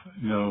kind of,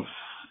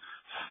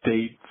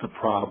 state the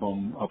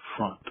problem up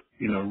front,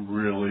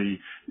 really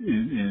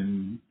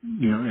in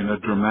a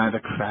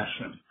dramatic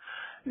fashion.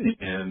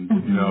 And,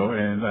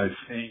 and I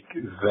think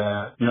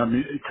that,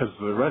 because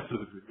the rest of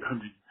the,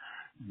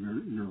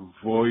 Your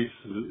voice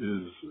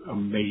is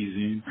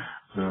amazing.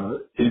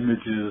 The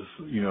images,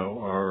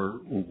 are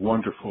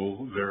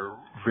wonderful. They're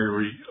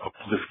very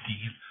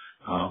uplifting,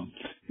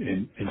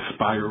 and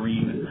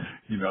inspiring,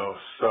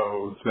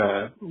 so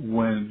that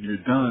when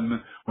you're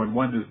done, when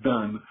one is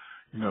done,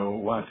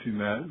 watching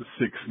that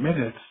 6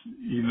 minutes,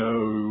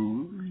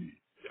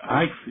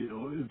 I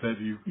feel that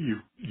you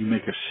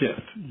make a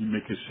shift. You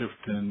make a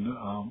shift in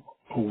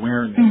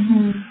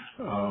awareness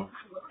of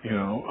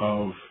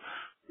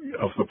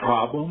of the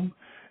problem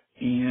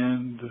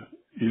and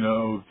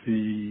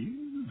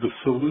the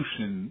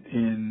solution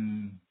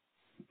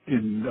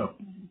in a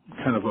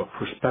kind of a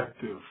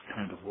perspective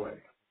kind of way.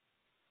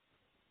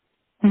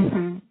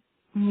 Mhm.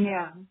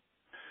 Yeah.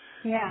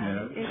 Yeah.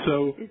 Yeah. It's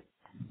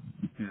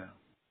Yeah.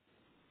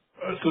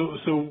 So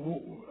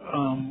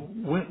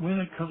when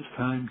it comes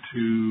time to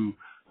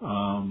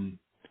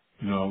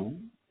you know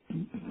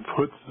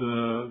put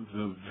the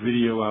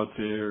video out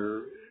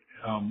there,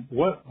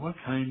 what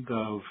kind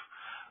of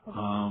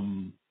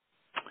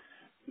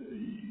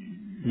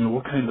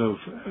what kind of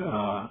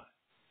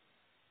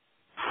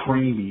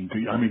framing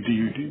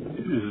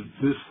is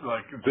this,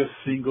 like, this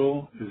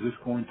single, is this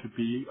going to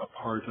be a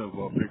part of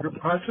a bigger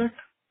project?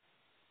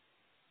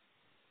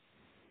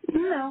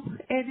 no,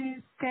 it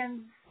is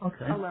stands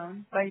Okay.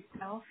 alone by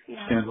itself.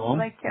 Standalone?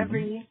 Like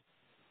every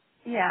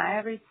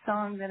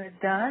song that I've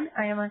done,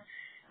 I'm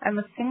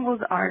a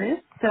singles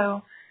artist,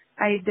 so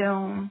I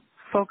don't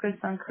focus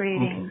on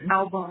creating Okay.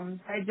 albums.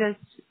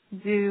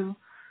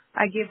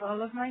 I give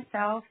all of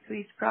myself to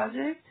each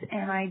project,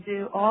 and I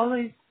do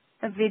always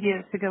a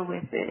video to go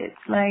with it.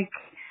 It's like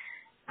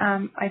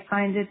I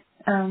find it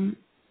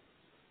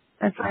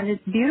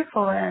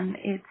beautiful, and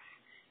it's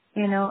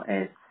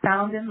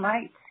sound and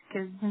light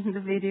because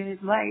the video is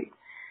light.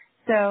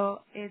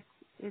 So it's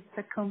it's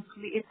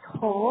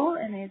whole,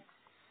 and it's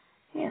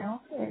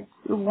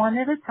one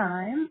at a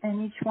time,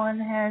 and each one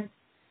has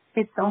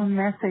its own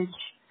message.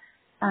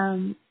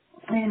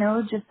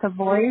 Just a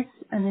voice,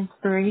 an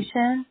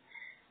inspiration.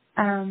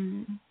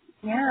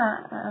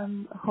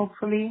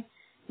 Hopefully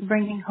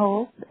bringing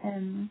hope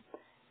and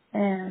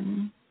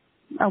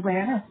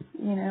awareness,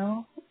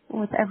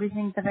 with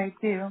everything that I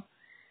do.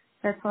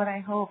 That's what I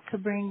hope, to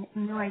bring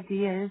new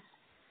ideas,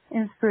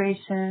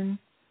 inspiration,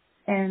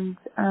 and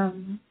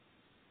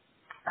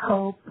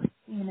hope,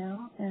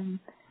 and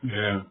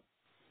Yeah.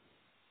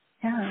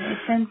 it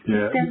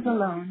stands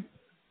alone.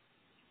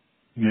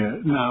 Yeah.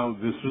 Now,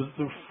 this was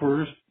the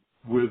first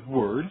with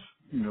words,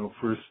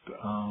 first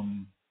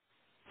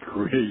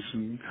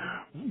co-creation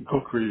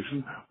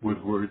with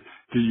words.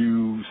 Do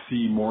you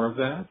see more of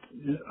that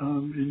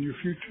in your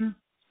future?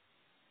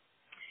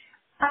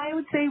 I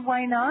would say,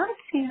 why not?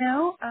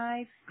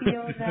 I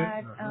feel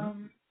that Uh-huh.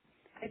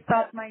 I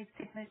thought my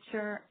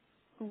signature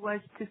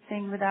was to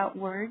sing without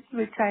words,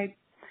 which I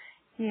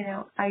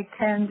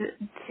tend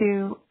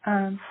to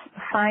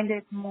find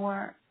it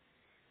more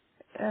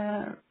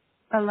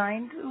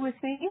aligned with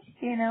me.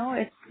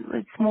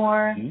 It's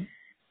more. Mhm.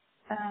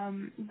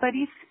 But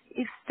if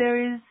there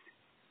is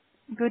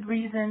good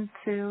reason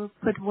to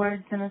put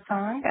words in a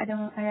song, I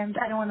don't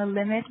want to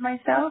limit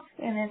myself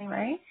in any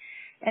way.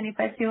 And if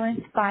I feel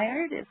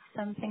inspired, if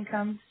something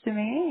comes to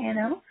me, I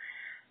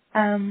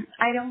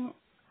don't.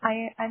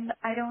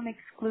 I don't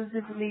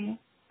exclusively.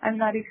 I'm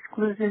not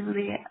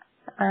exclusively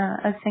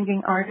a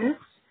singing artist,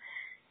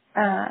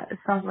 a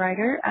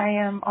songwriter. I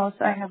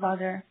have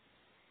other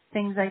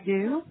things I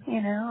do.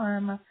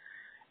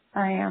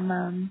 I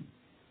am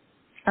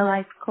a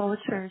life coach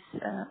or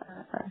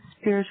a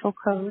spiritual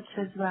coach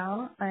as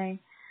well. I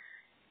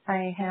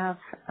have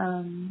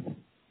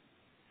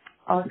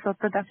also a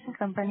production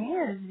company,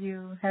 as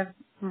you have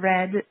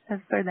read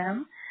for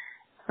them,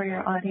 for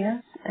your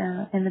audience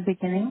in the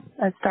beginning,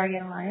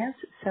 Stargate Alliance.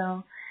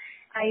 So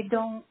I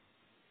don't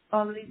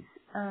always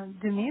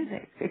do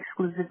music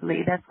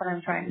exclusively. That's what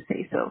I'm trying to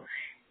say. So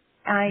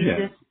I Yeah.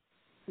 just,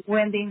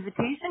 when the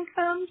invitation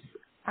comes,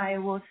 I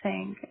will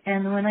sing.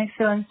 And when I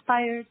feel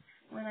inspired,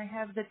 when I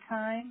have the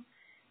time,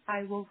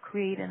 I will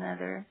create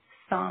another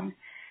song.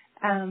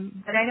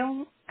 But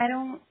I'm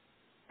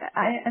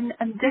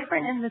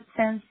different in the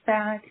sense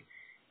that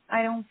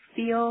I don't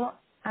feel,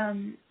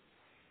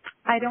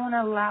 I don't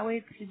allow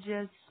it to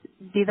just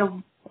be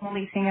the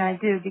only thing I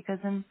do, because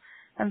I'm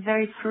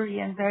very free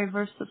and very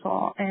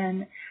versatile,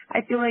 and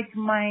I feel like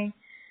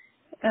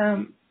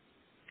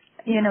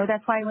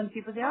that's why when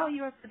people say, "Oh,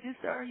 you're a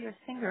producer or you're a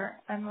singer,"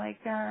 I'm like,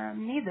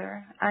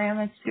 neither. I am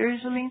a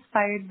spiritually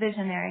inspired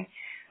visionary.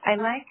 I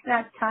like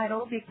that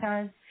title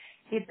because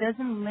it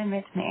doesn't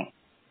limit me,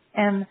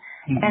 and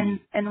Mhm.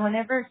 and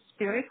whenever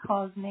spirit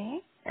calls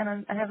me,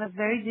 and I have a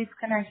very deep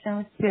connection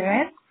with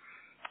spirit.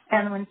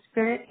 And when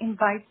spirit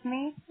invites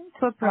me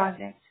to a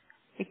project,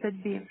 it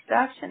could be a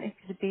production, it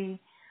could be,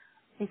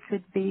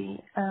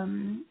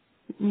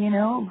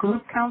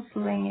 group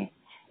counseling.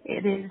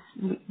 It is,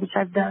 which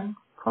I've done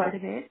quite a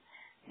bit.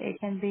 It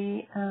can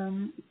be,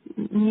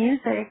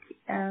 music.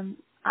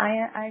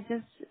 I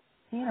just,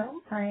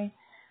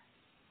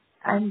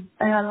 I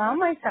allow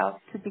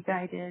myself to be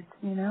guided,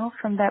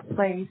 from that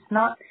place,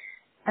 not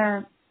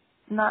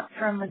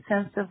from a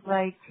sense of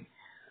like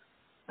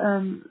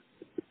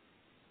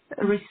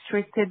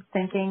restricted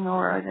thinking,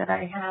 or that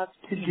I have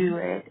to do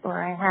it,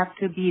 or I have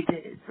to be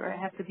this, or I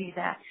have to be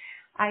that.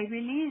 I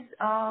release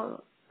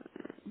all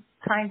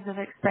kinds of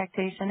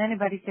expectation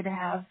anybody could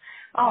have.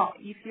 Oh,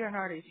 if you're an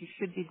artist, you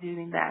should be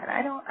doing that.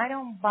 I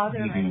don't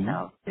bother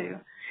myself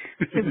to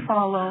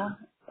follow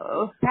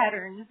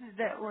patterns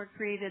that were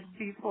created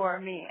before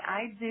me.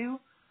 I do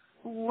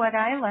what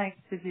I like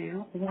to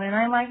do when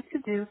I like to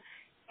do,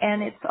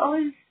 and it's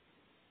always,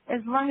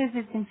 as long as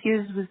it's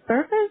infused with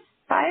purpose,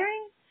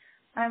 firing,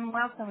 I'm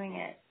welcoming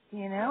it,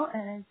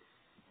 and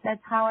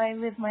that's how I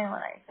live my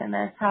life, and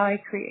that's how I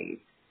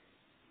create.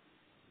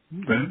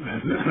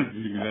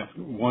 That's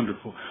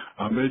wonderful.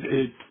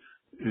 It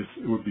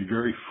would be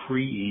very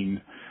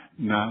freeing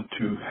not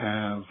to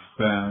have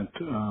that,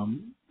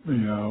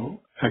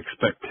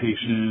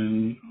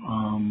 expectation,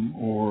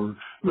 or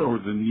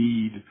the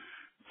need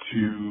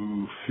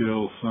to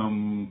feel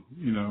some,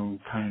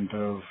 kind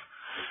of,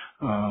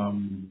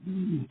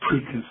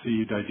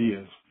 preconceived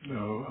ideas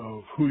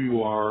of who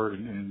you are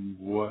and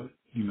what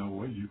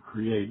you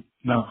create.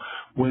 Now,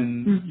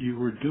 when you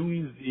were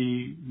doing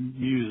the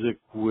music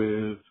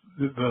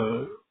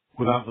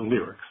without the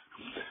lyrics,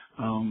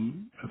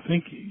 I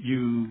think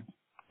you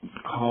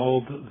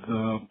called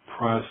the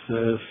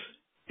process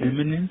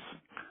imminence,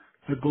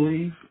 I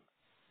believe.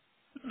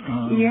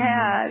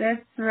 Yeah,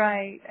 that's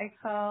right. I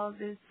call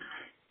this,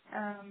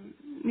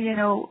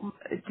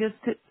 just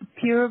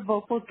pure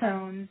vocal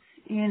tones,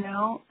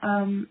 imminence.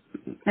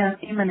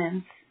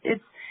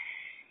 It's,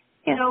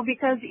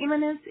 because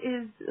imminence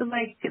is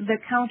like the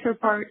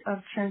counterpart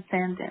of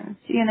transcendence,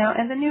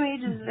 and the New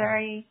Age is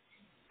very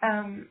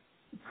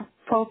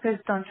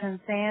focused on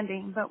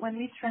transcending, but when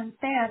we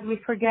transcend, we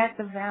forget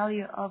the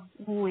value of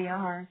who we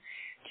are.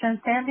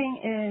 Transcending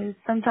is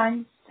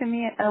sometimes, to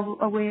me,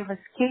 a way of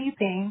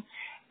escaping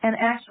and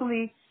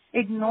actually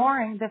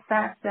ignoring the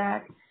fact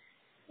that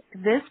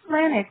this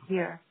planet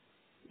here,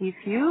 if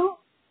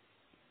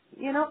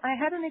I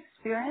had an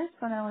experience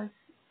when I was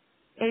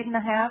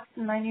 8.5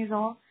 to 9 years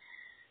old.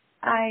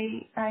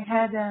 I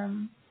had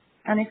an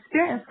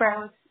experience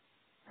where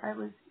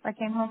I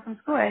came home from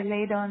school. I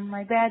laid on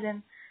my bed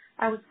and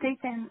I was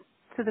taken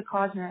to the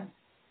cosmos,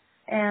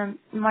 and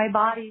my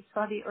body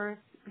saw the Earth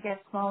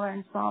get smaller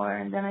and smaller,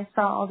 and then I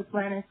saw all the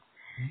planets,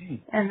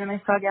 and then I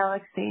saw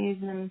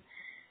galaxies, and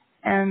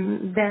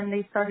then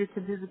they started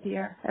to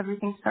disappear.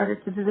 Everything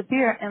started to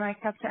disappear, and I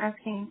kept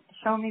asking,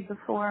 show me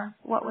before,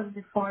 what was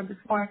before,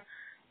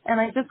 and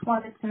I just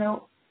wanted to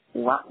know,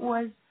 what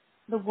was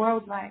the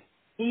world like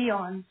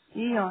eons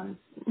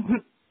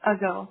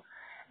ago?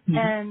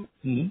 And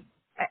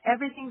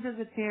everything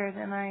disappeared,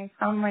 and I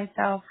found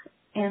myself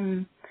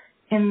in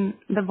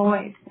the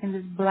void, in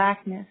this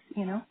blackness,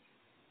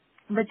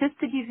 But just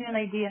to give you an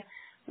idea,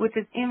 with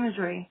this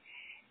imagery,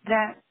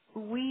 that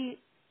we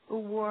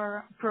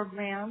were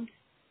programmed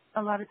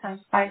a lot of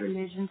times by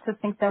religion to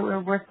think that we're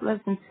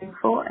worthless and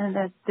sinful, and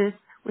that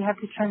we have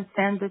to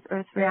transcend this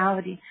earth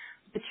reality.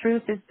 The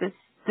truth is this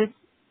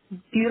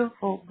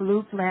beautiful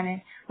blue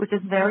planet, which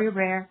is very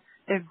rare,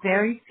 there are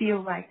very few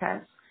like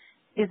us,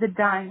 is a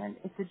diamond,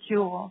 it's a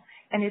jewel,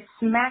 and it's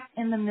smack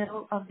in the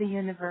middle of the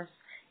universe.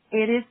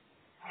 It is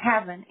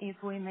heaven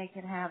if we make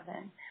it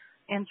heaven.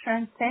 And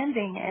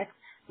transcending it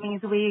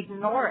means we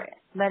ignore it,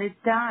 let it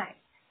die.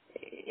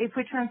 If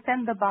we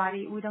transcend the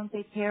body, we don't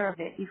take care of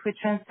it. If we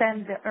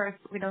transcend the earth,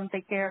 we don't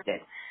take care of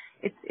it.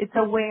 It's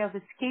a way of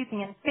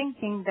escaping and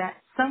thinking that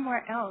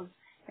somewhere else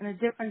in a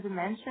different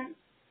dimension,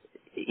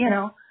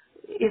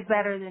 is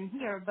better than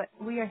here, but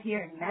we are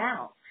here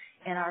now,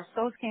 and our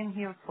souls came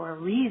here for a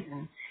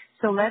reason.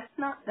 So let's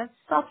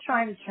stop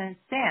trying to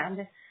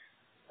transcend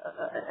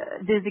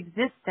this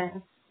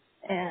existence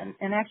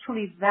and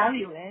actually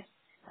value it.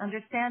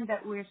 Understand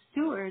that we're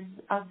stewards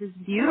of this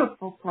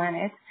beautiful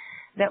planet,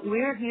 that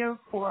we're here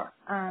for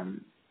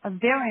a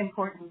very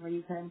important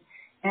reason,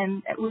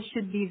 and that we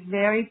should be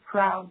very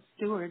proud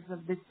stewards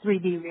of this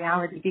 3D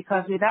reality,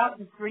 because without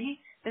the 3,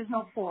 there's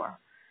no 4.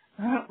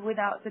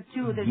 Without the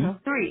 2, there's no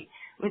 3.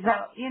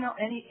 Without,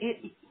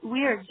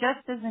 we are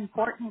just as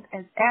important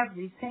as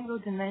every single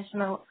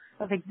dimension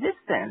of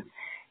existence.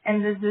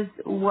 And this is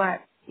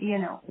what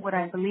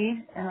I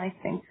believe, and I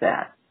think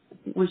that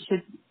we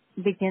should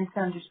begin to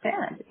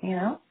understand,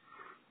 Yeah.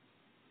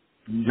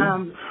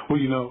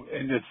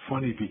 And it's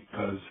funny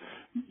because,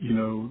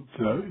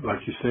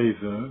 like you say,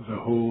 the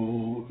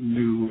whole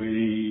New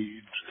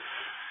Age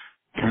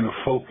kind of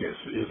focus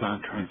is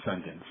on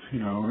transcendence,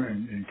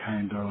 and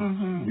kind of,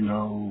 And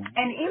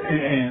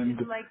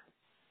imminence is like,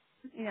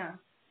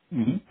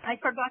 I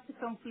forgot to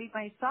complete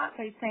my thought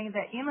by saying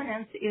that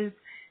imminence is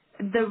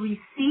the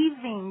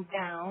receiving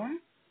down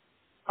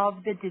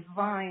of the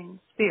divine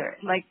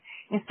spirit. Like,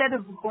 instead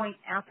of going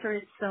after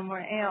it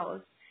somewhere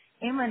else,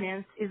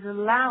 imminence is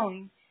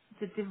allowing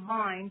the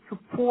divine to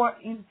pour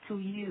into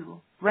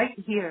you right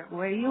here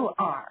where you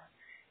are.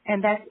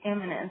 And that's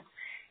imminence.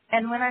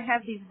 And when I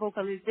have these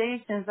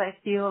vocalizations, I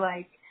feel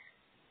like,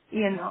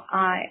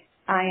 I,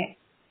 I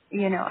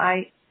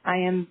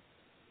am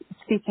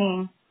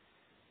speaking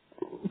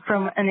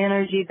from an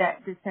energy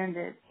that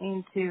descended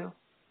into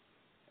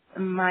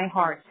my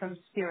heart from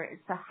spirit.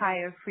 It's a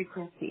higher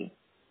frequency,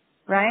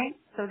 right?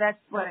 So that's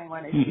what I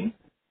wanted to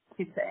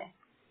say.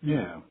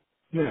 Yeah.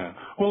 Yeah.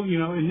 Well,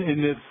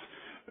 and it's,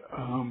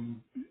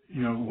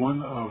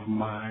 one of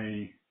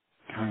my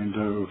kind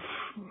of,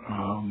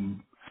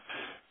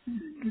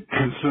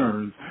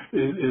 concerns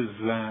is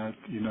that,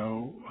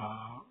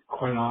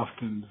 quite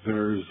often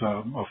there's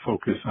a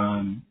focus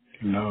on,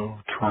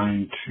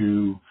 trying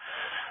to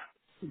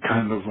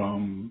kind of,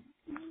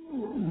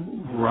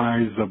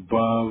 rise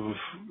above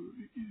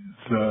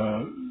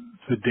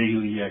the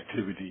daily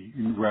activity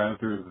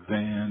rather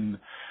than,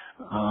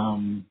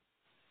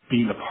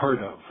 being a part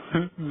of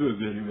the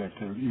daily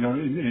activity,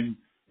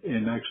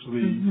 and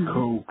actually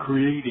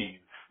co-creating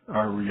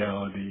our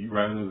reality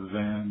rather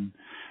than,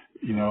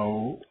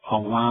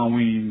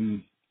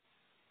 allowing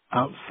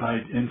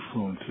outside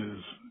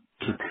influences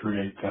to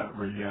create that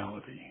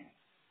reality.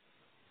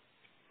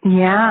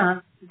 Yeah,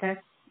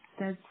 that's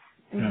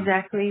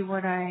exactly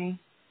what I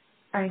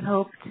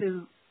hope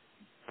to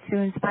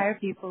inspire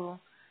people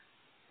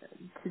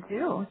to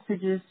do, to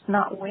just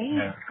not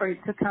wait for it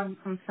to come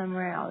from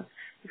somewhere else,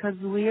 because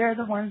we are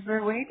the ones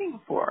we're waiting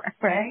for,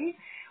 right?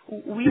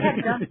 We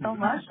have done so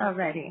much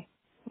already,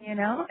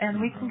 and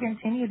we can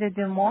continue to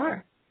do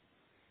more.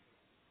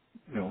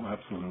 No,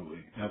 absolutely,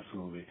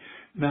 absolutely.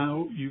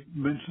 Now, you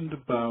mentioned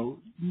about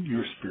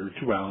your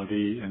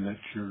spirituality and that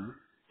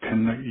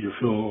you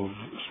feel a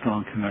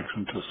strong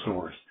connection to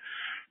Source.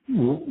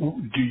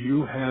 Do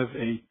you have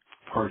a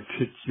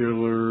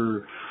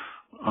particular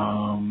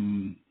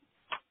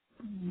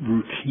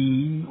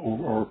routine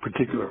or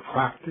particular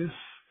practice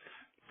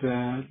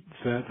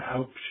that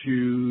helps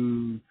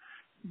you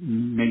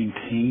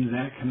maintain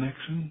that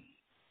connection?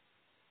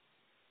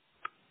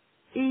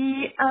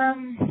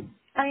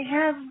 I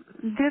have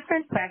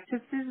different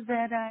practices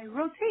that I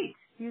rotate.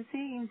 You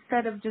see,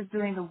 instead of just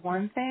doing the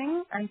one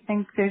thing, I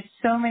think there's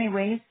so many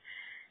ways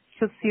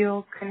to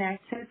feel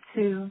connected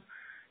to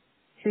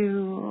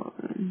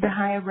the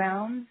higher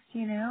realms,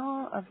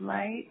 of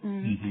light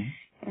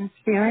and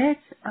spirit.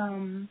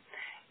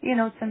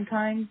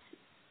 Sometimes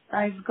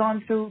I've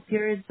gone through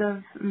periods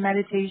of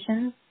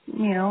meditation,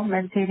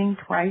 meditating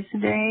twice a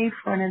day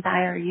for an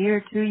entire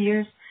year, 2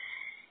 years,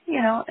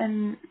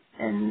 and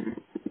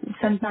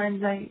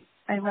sometimes I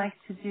like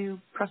to do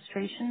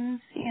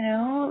prostrations,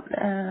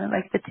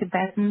 like the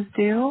Tibetans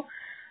do.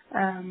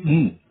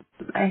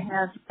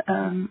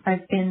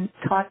 I've been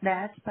taught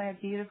that by a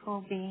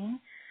beautiful being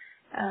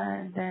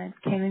that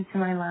came into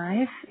my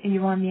life,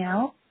 Yuan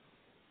Miao,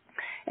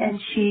 and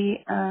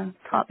she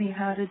taught me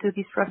how to do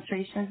these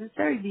prostrations. It's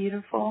very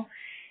beautiful,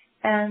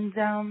 and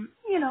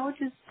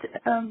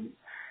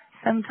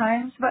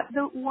sometimes. But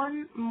the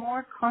one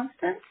more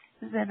constant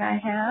that I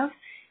have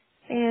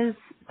is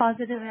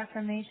positive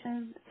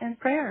affirmations and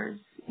prayers.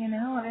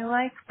 I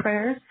like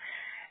prayers.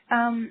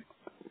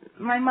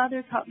 My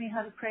mother taught me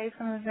how to pray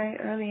from a very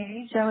early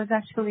age. I was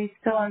actually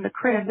still on the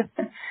crib,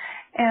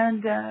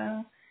 and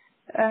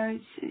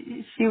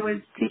she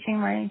was teaching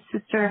my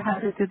sister how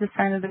to do the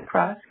sign of the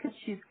cross because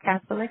she's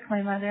Catholic.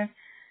 My mother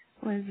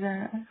was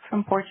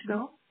from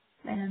Portugal,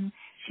 and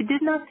she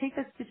did not take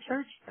us to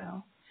church,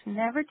 though. She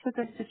never took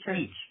us to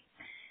church.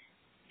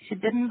 She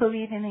didn't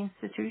believe in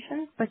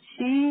institutions, but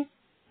she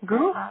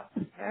grew up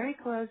very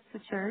close to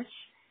church.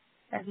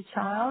 As a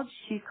child,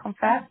 she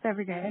confessed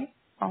every day,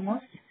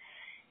 almost.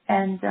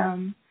 And,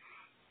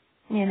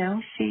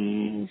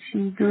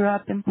 she grew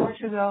up in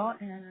Portugal,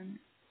 and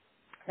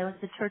there was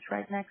a church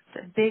right next,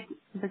 a big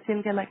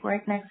basilica, like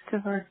right next to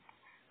her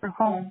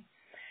home.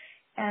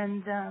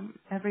 And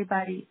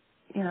everybody,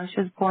 she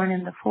was born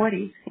in the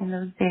 40s. In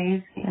those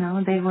days,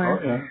 they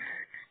were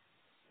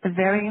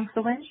very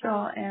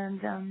influential.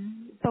 And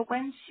but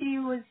when she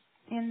was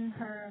in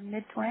her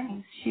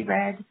mid-20s, she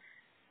read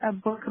a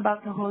book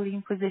about the Holy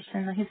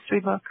Inquisition, a history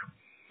book.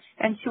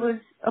 And she was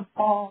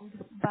appalled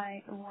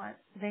by what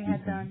they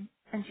had done.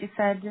 And she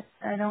said,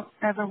 I don't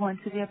ever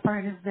want to be a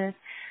part of this.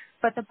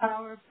 But the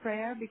power of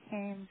prayer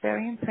became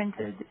very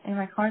imprinted in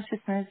my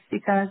consciousness,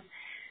 because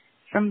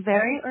from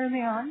very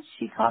early on,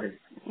 she taught us,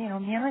 me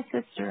and my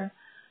sister,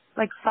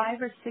 like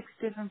 5 or 6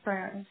 different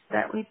prayers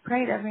that we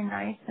prayed every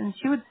night. And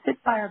she would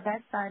sit by our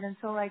bedside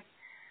until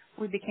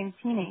we became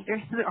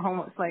teenagers,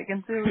 almost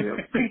until we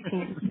were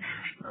preteens.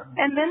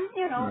 And then,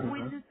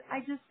 I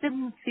just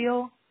didn't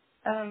feel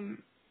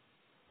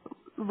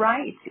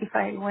right if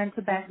I went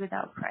to bed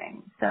without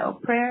praying. So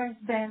prayer has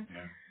been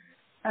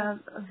a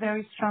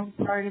very strong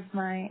part of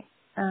my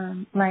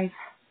life.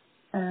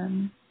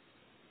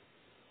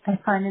 I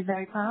find it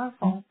very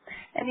powerful.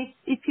 And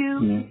if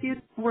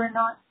you were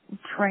not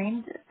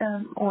trained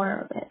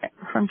or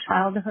from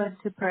childhood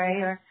to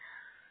pray, or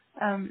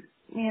and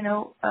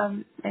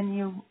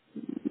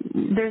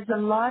there's a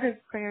lot of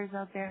prayers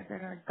out there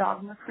that are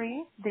dogma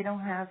free. They don't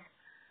have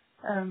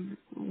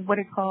what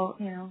I call,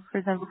 for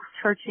example,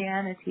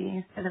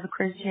 churchianity instead of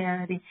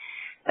Christianity.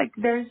 Like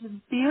there's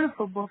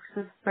beautiful books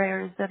of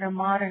prayers that are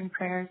modern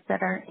prayers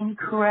that are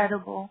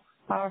incredible,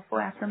 powerful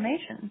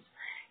affirmations.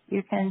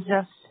 You can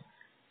just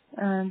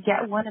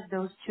get one of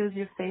those, choose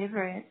your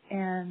favorite,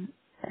 and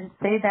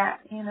say that,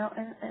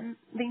 and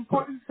the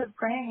importance of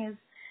praying is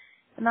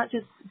not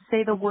just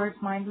say the words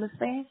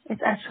mindlessly,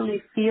 it's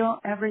actually feel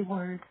every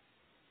word.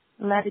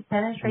 Let it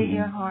penetrate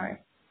your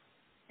heart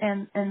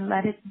and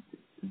let it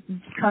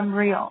become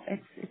real.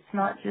 It's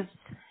not just,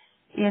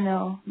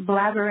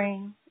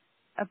 blabbering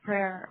a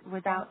prayer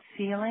without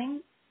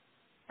feeling.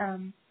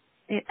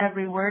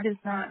 Every word is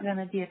not going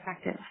to be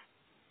effective.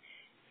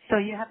 So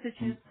you have to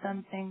choose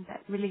something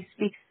that really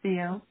speaks to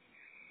you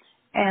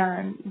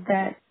and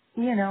that,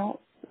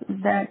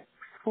 that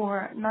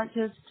for not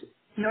just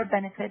your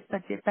benefit,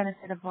 but the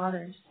benefit of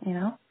others,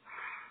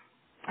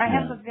 I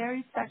have a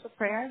very special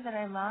prayer that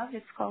I love.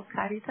 It's called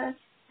Caritas,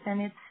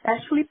 and it's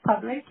actually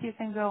public. You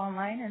can go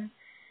online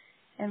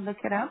and look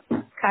it up,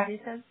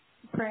 Caritas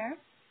prayer.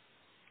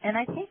 And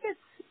I think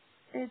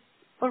it's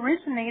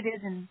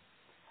originated in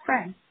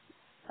France,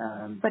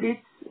 but it's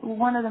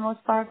one of the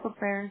most powerful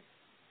prayers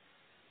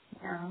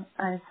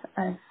I've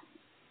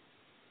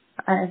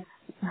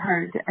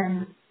heard,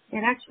 and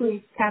it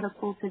actually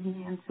catapulted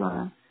me into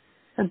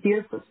a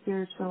beautiful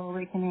spiritual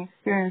awakening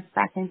experience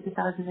back in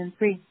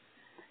 2003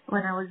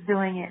 when I was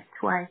doing it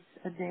twice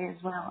a day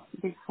as well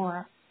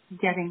before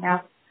getting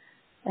up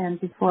and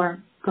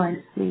before going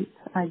to sleep.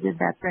 I did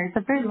that prayer. It's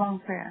a very long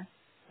prayer,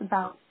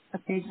 about a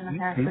page and a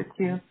half or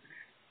two,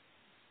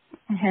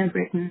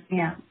 handwritten.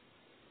 Yeah.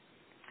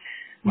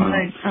 Wow.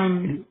 But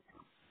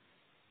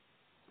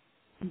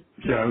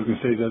yeah, I was going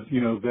to say that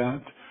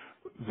that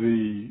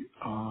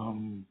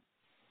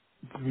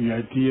the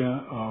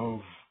idea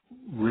of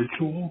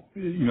ritual,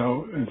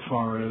 as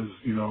far as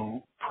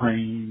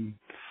praying,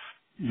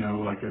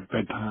 like at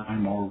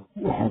bedtime or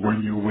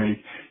when you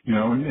wake,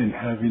 and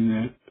having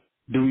it,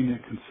 doing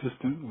it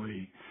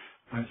consistently.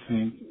 I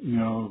think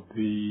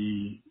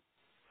the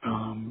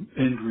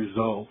end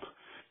result,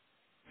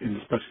 and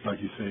especially like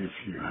you say, if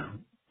you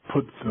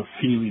put the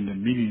feeling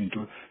and meaning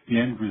into it, the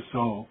end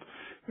result,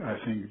 I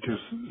think,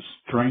 just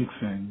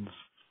strengthens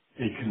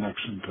a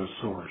connection to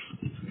source.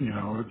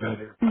 That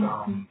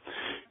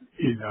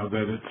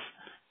that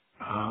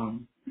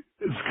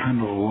it's kind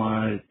of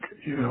like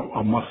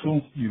a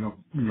muscle.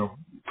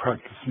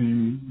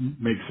 Practicing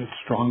makes it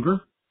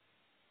stronger.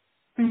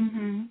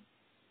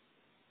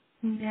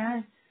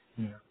 yes,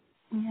 Yeah.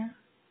 yeah.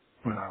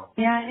 Wow.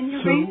 Yeah, and you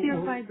So, raise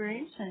your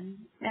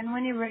vibration. And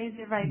when you raise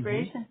your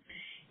vibration,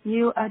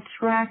 you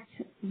attract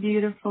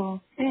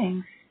beautiful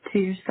things to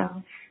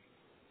yourself.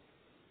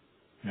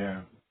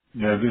 yeah,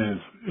 it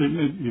is.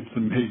 It's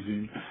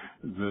amazing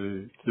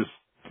the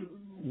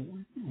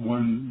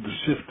the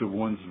shift of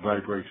one's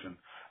vibration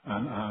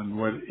on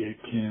what it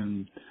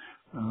can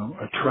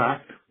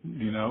attract,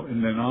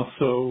 and then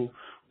also,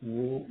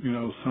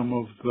 some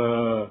of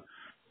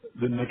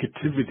the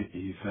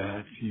negativity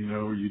that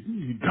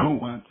you don't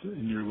want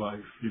in your life,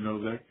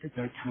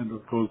 that kind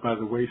of goes by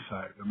the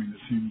wayside. I mean,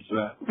 it seems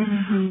that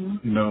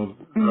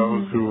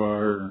those who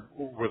are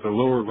with a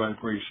lower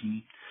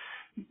vibration,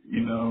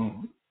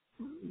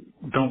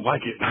 don't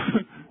like it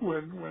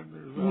when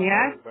there's a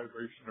higher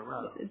vibration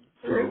around. It's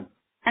true. So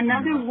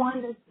Another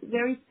one that's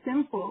very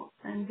simple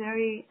and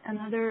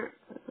another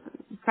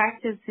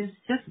practice is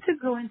just to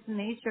go into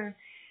nature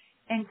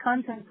and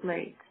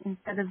contemplate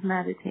instead of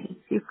meditate.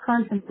 You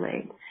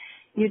contemplate.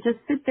 You just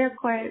sit there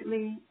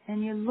quietly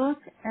and you look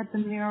at the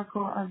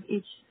miracle of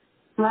each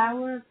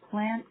flower,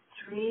 plant,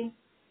 tree,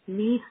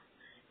 leaf,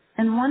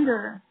 and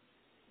wonder,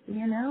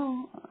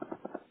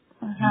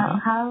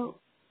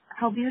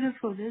 how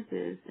beautiful this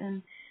is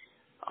and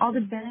all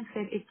the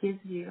benefit it gives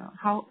you,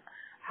 how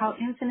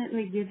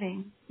infinitely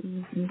giving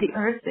the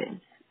earth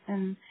is.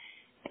 And,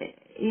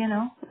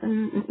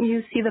 and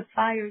you see the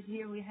fires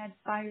here. We had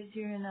fires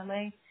here in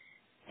LA.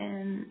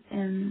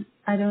 And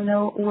I don't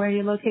know where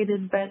you're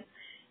located, but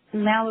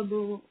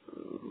Malibu,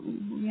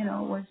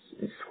 was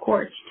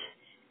scorched.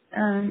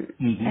 And,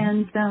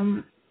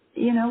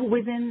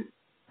 within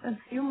a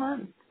few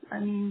months, I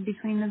mean,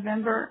 between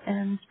November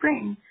and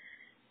spring,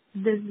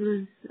 this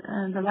was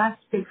the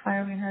last big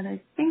fire we had, I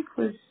think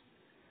was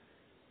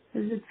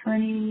it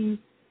 2018,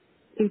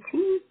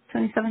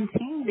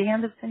 2017, the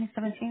end of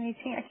 2017,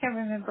 18? I can't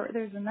remember.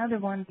 There's another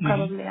one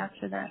probably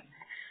after that.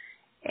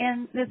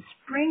 And the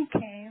spring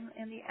came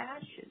and the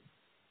ashes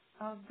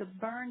of the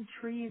burned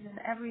trees and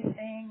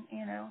everything,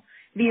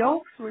 the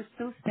oaks were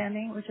still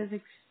standing, which is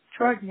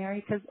extraordinary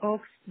because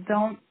oaks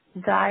don't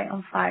die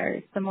on fire.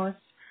 It's the most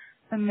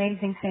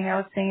amazing thing. I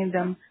was seeing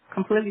them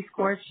completely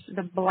scorched,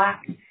 the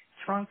black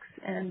trunks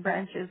and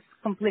branches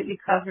completely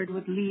covered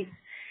with leaves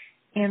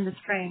in the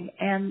spring.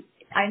 And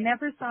I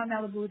never saw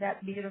Malibu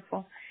that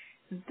beautiful.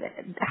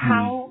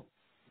 How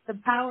the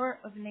power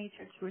of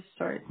nature to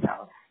restore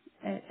itself.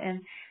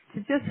 And to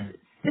just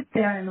sit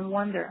there and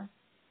wonder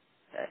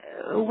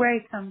where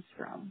it comes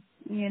from,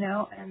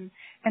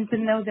 and to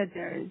know that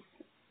there is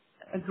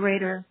a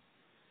greater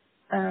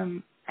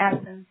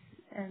essence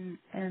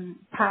and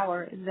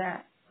power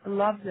that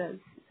loves us,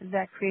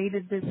 that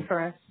created this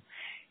for us,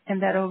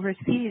 and that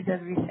oversees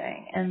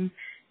everything.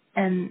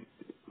 And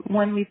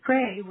when we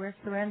pray, we're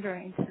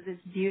surrendering to this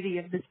beauty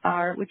of this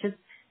power, which is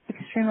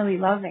extremely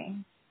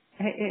loving.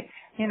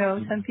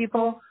 Some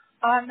people,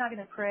 oh, I'm not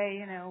going to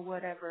pray,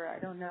 whatever, I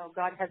don't know,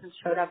 God hasn't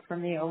showed up for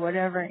me or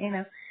whatever,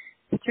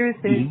 The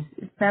truth is,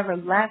 it's never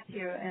left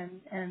you,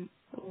 and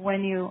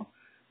when you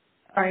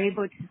are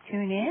able to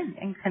tune in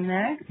and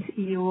connect,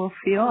 you will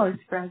feel His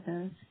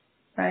presence,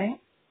 right?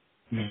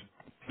 Yeah,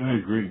 I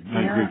agree.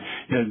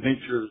 Yeah,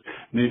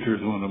 nature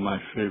is one of my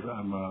favorite.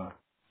 I'm a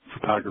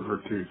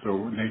photographer too,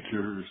 so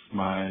nature is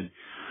my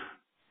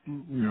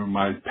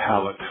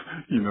palette,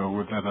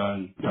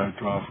 that I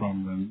draw from,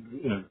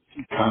 and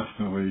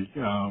constantly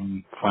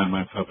find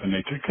myself in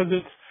nature,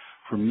 because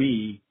for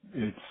me,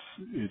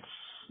 it's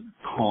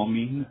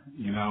calming,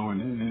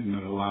 and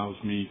it allows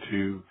me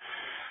to,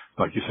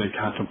 like you say,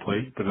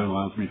 contemplate, but it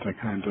allows me to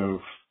kind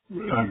of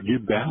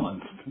get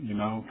balanced,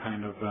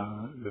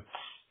 it's,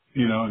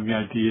 and the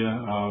idea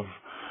of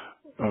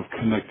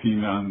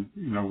connecting on,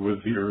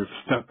 with the earth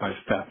step by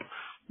step,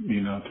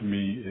 to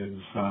me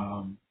is,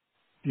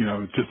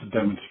 it's just a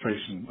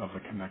demonstration of the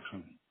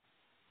connection.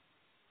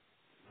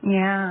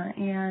 Yeah,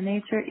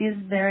 nature is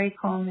very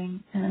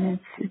calming, and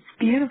it's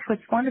beautiful,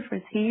 it's wonderful,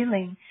 it's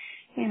healing.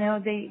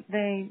 The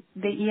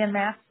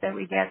EMFs that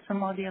we get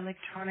from all the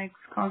electronics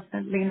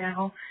constantly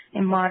now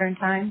in modern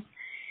times,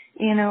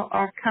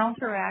 are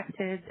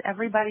counteracted.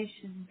 Everybody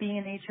should be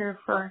in nature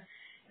for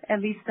at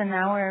least an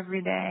hour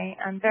every day.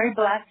 I'm very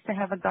blessed to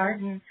have a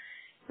garden,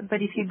 but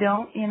if you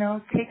don't,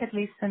 take at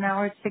least an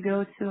hour to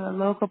go to a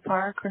local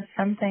park or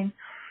something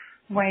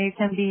where you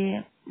can be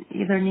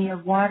either near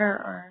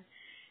water or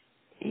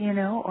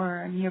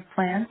near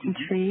plants and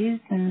trees,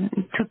 and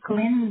to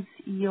cleanse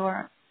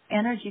your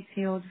energy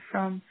field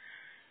from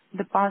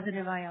the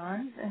positive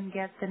ions and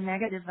get the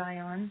negative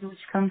ions which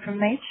come from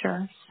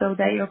nature, so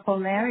that your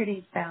polarity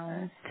is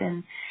balanced,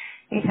 and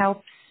it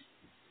helps,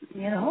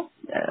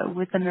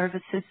 with the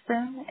nervous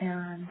system,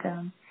 and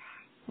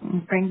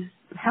brings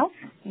health,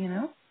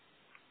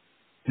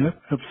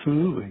 Yep,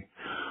 absolutely.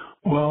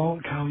 Well,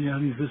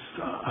 Kaliyani, this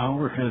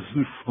hour has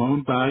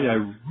flown by. I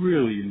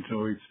really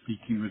enjoyed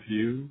speaking with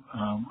you.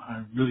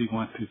 I really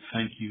want to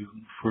thank you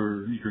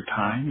for your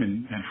time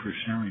and for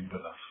sharing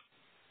with us.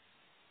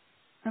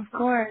 Of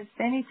course,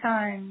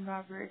 anytime,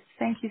 Robert.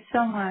 Thank you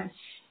so much.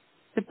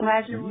 The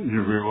pleasure was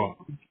You're very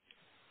welcome.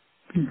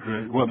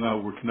 Great. Well, now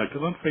we're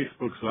connected on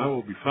Facebook, so I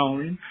will be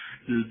following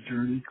your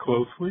journey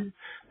closely,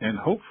 and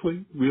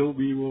hopefully we'll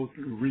be able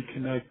to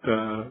reconnect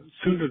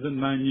sooner than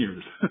 9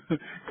 years.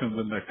 Come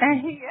the next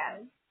one.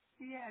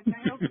 Yes, I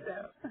hope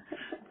so.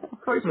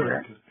 For sure.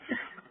 Okay.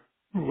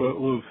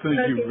 Well,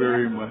 thank you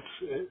very much.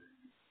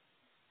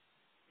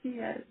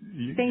 Yes.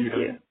 Thank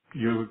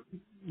you.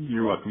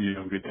 You're welcome. You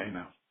have a good day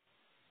now.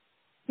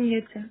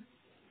 You too.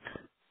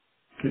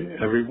 Okay,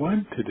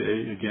 everyone,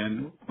 today,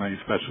 again, my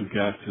special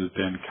guest has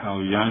been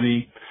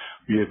Kaliyani.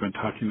 We have been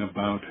talking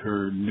about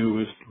her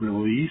newest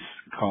release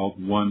called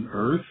One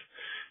Earth.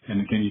 And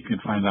again, you can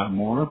find out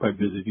more by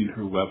visiting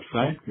her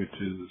website, which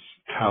is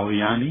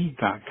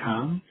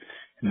kaliyani.com.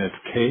 And that's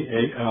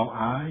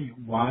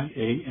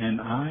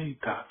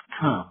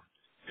KALIYANI.com.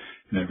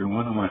 And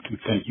everyone, I want to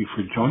thank you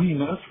for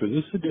joining us for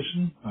this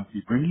edition of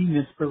the Bringing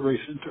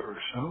Inspiration to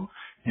Earth show.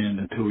 And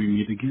until we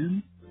meet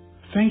again,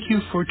 thank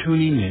you for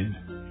tuning in.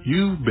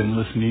 You've been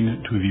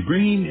listening to the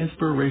Bringing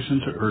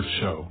Inspiration to Earth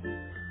show.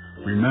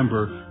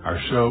 Remember, our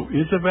show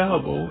is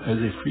available as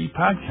a free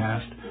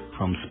podcast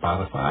from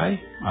Spotify,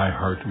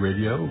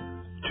 iHeartRadio,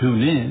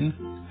 TuneIn,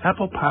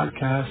 Apple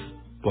Podcasts,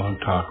 Blog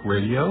Talk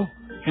Radio,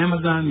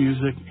 Amazon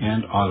Music,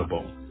 and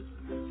Audible.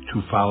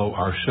 To follow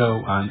our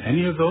show on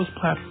any of those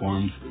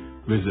platforms,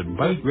 visit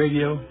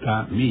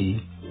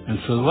biteradio.me and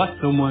select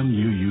the one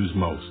you use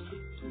most.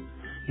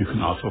 You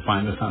can also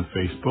find us on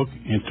Facebook,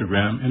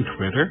 Instagram, and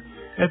Twitter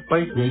at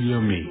Bite Radio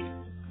Me.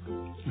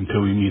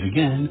 Until we meet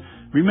again,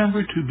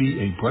 remember to be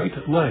a bright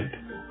light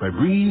by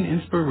bringing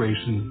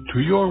inspiration to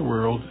your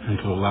world and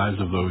to the lives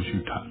of those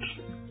you touch.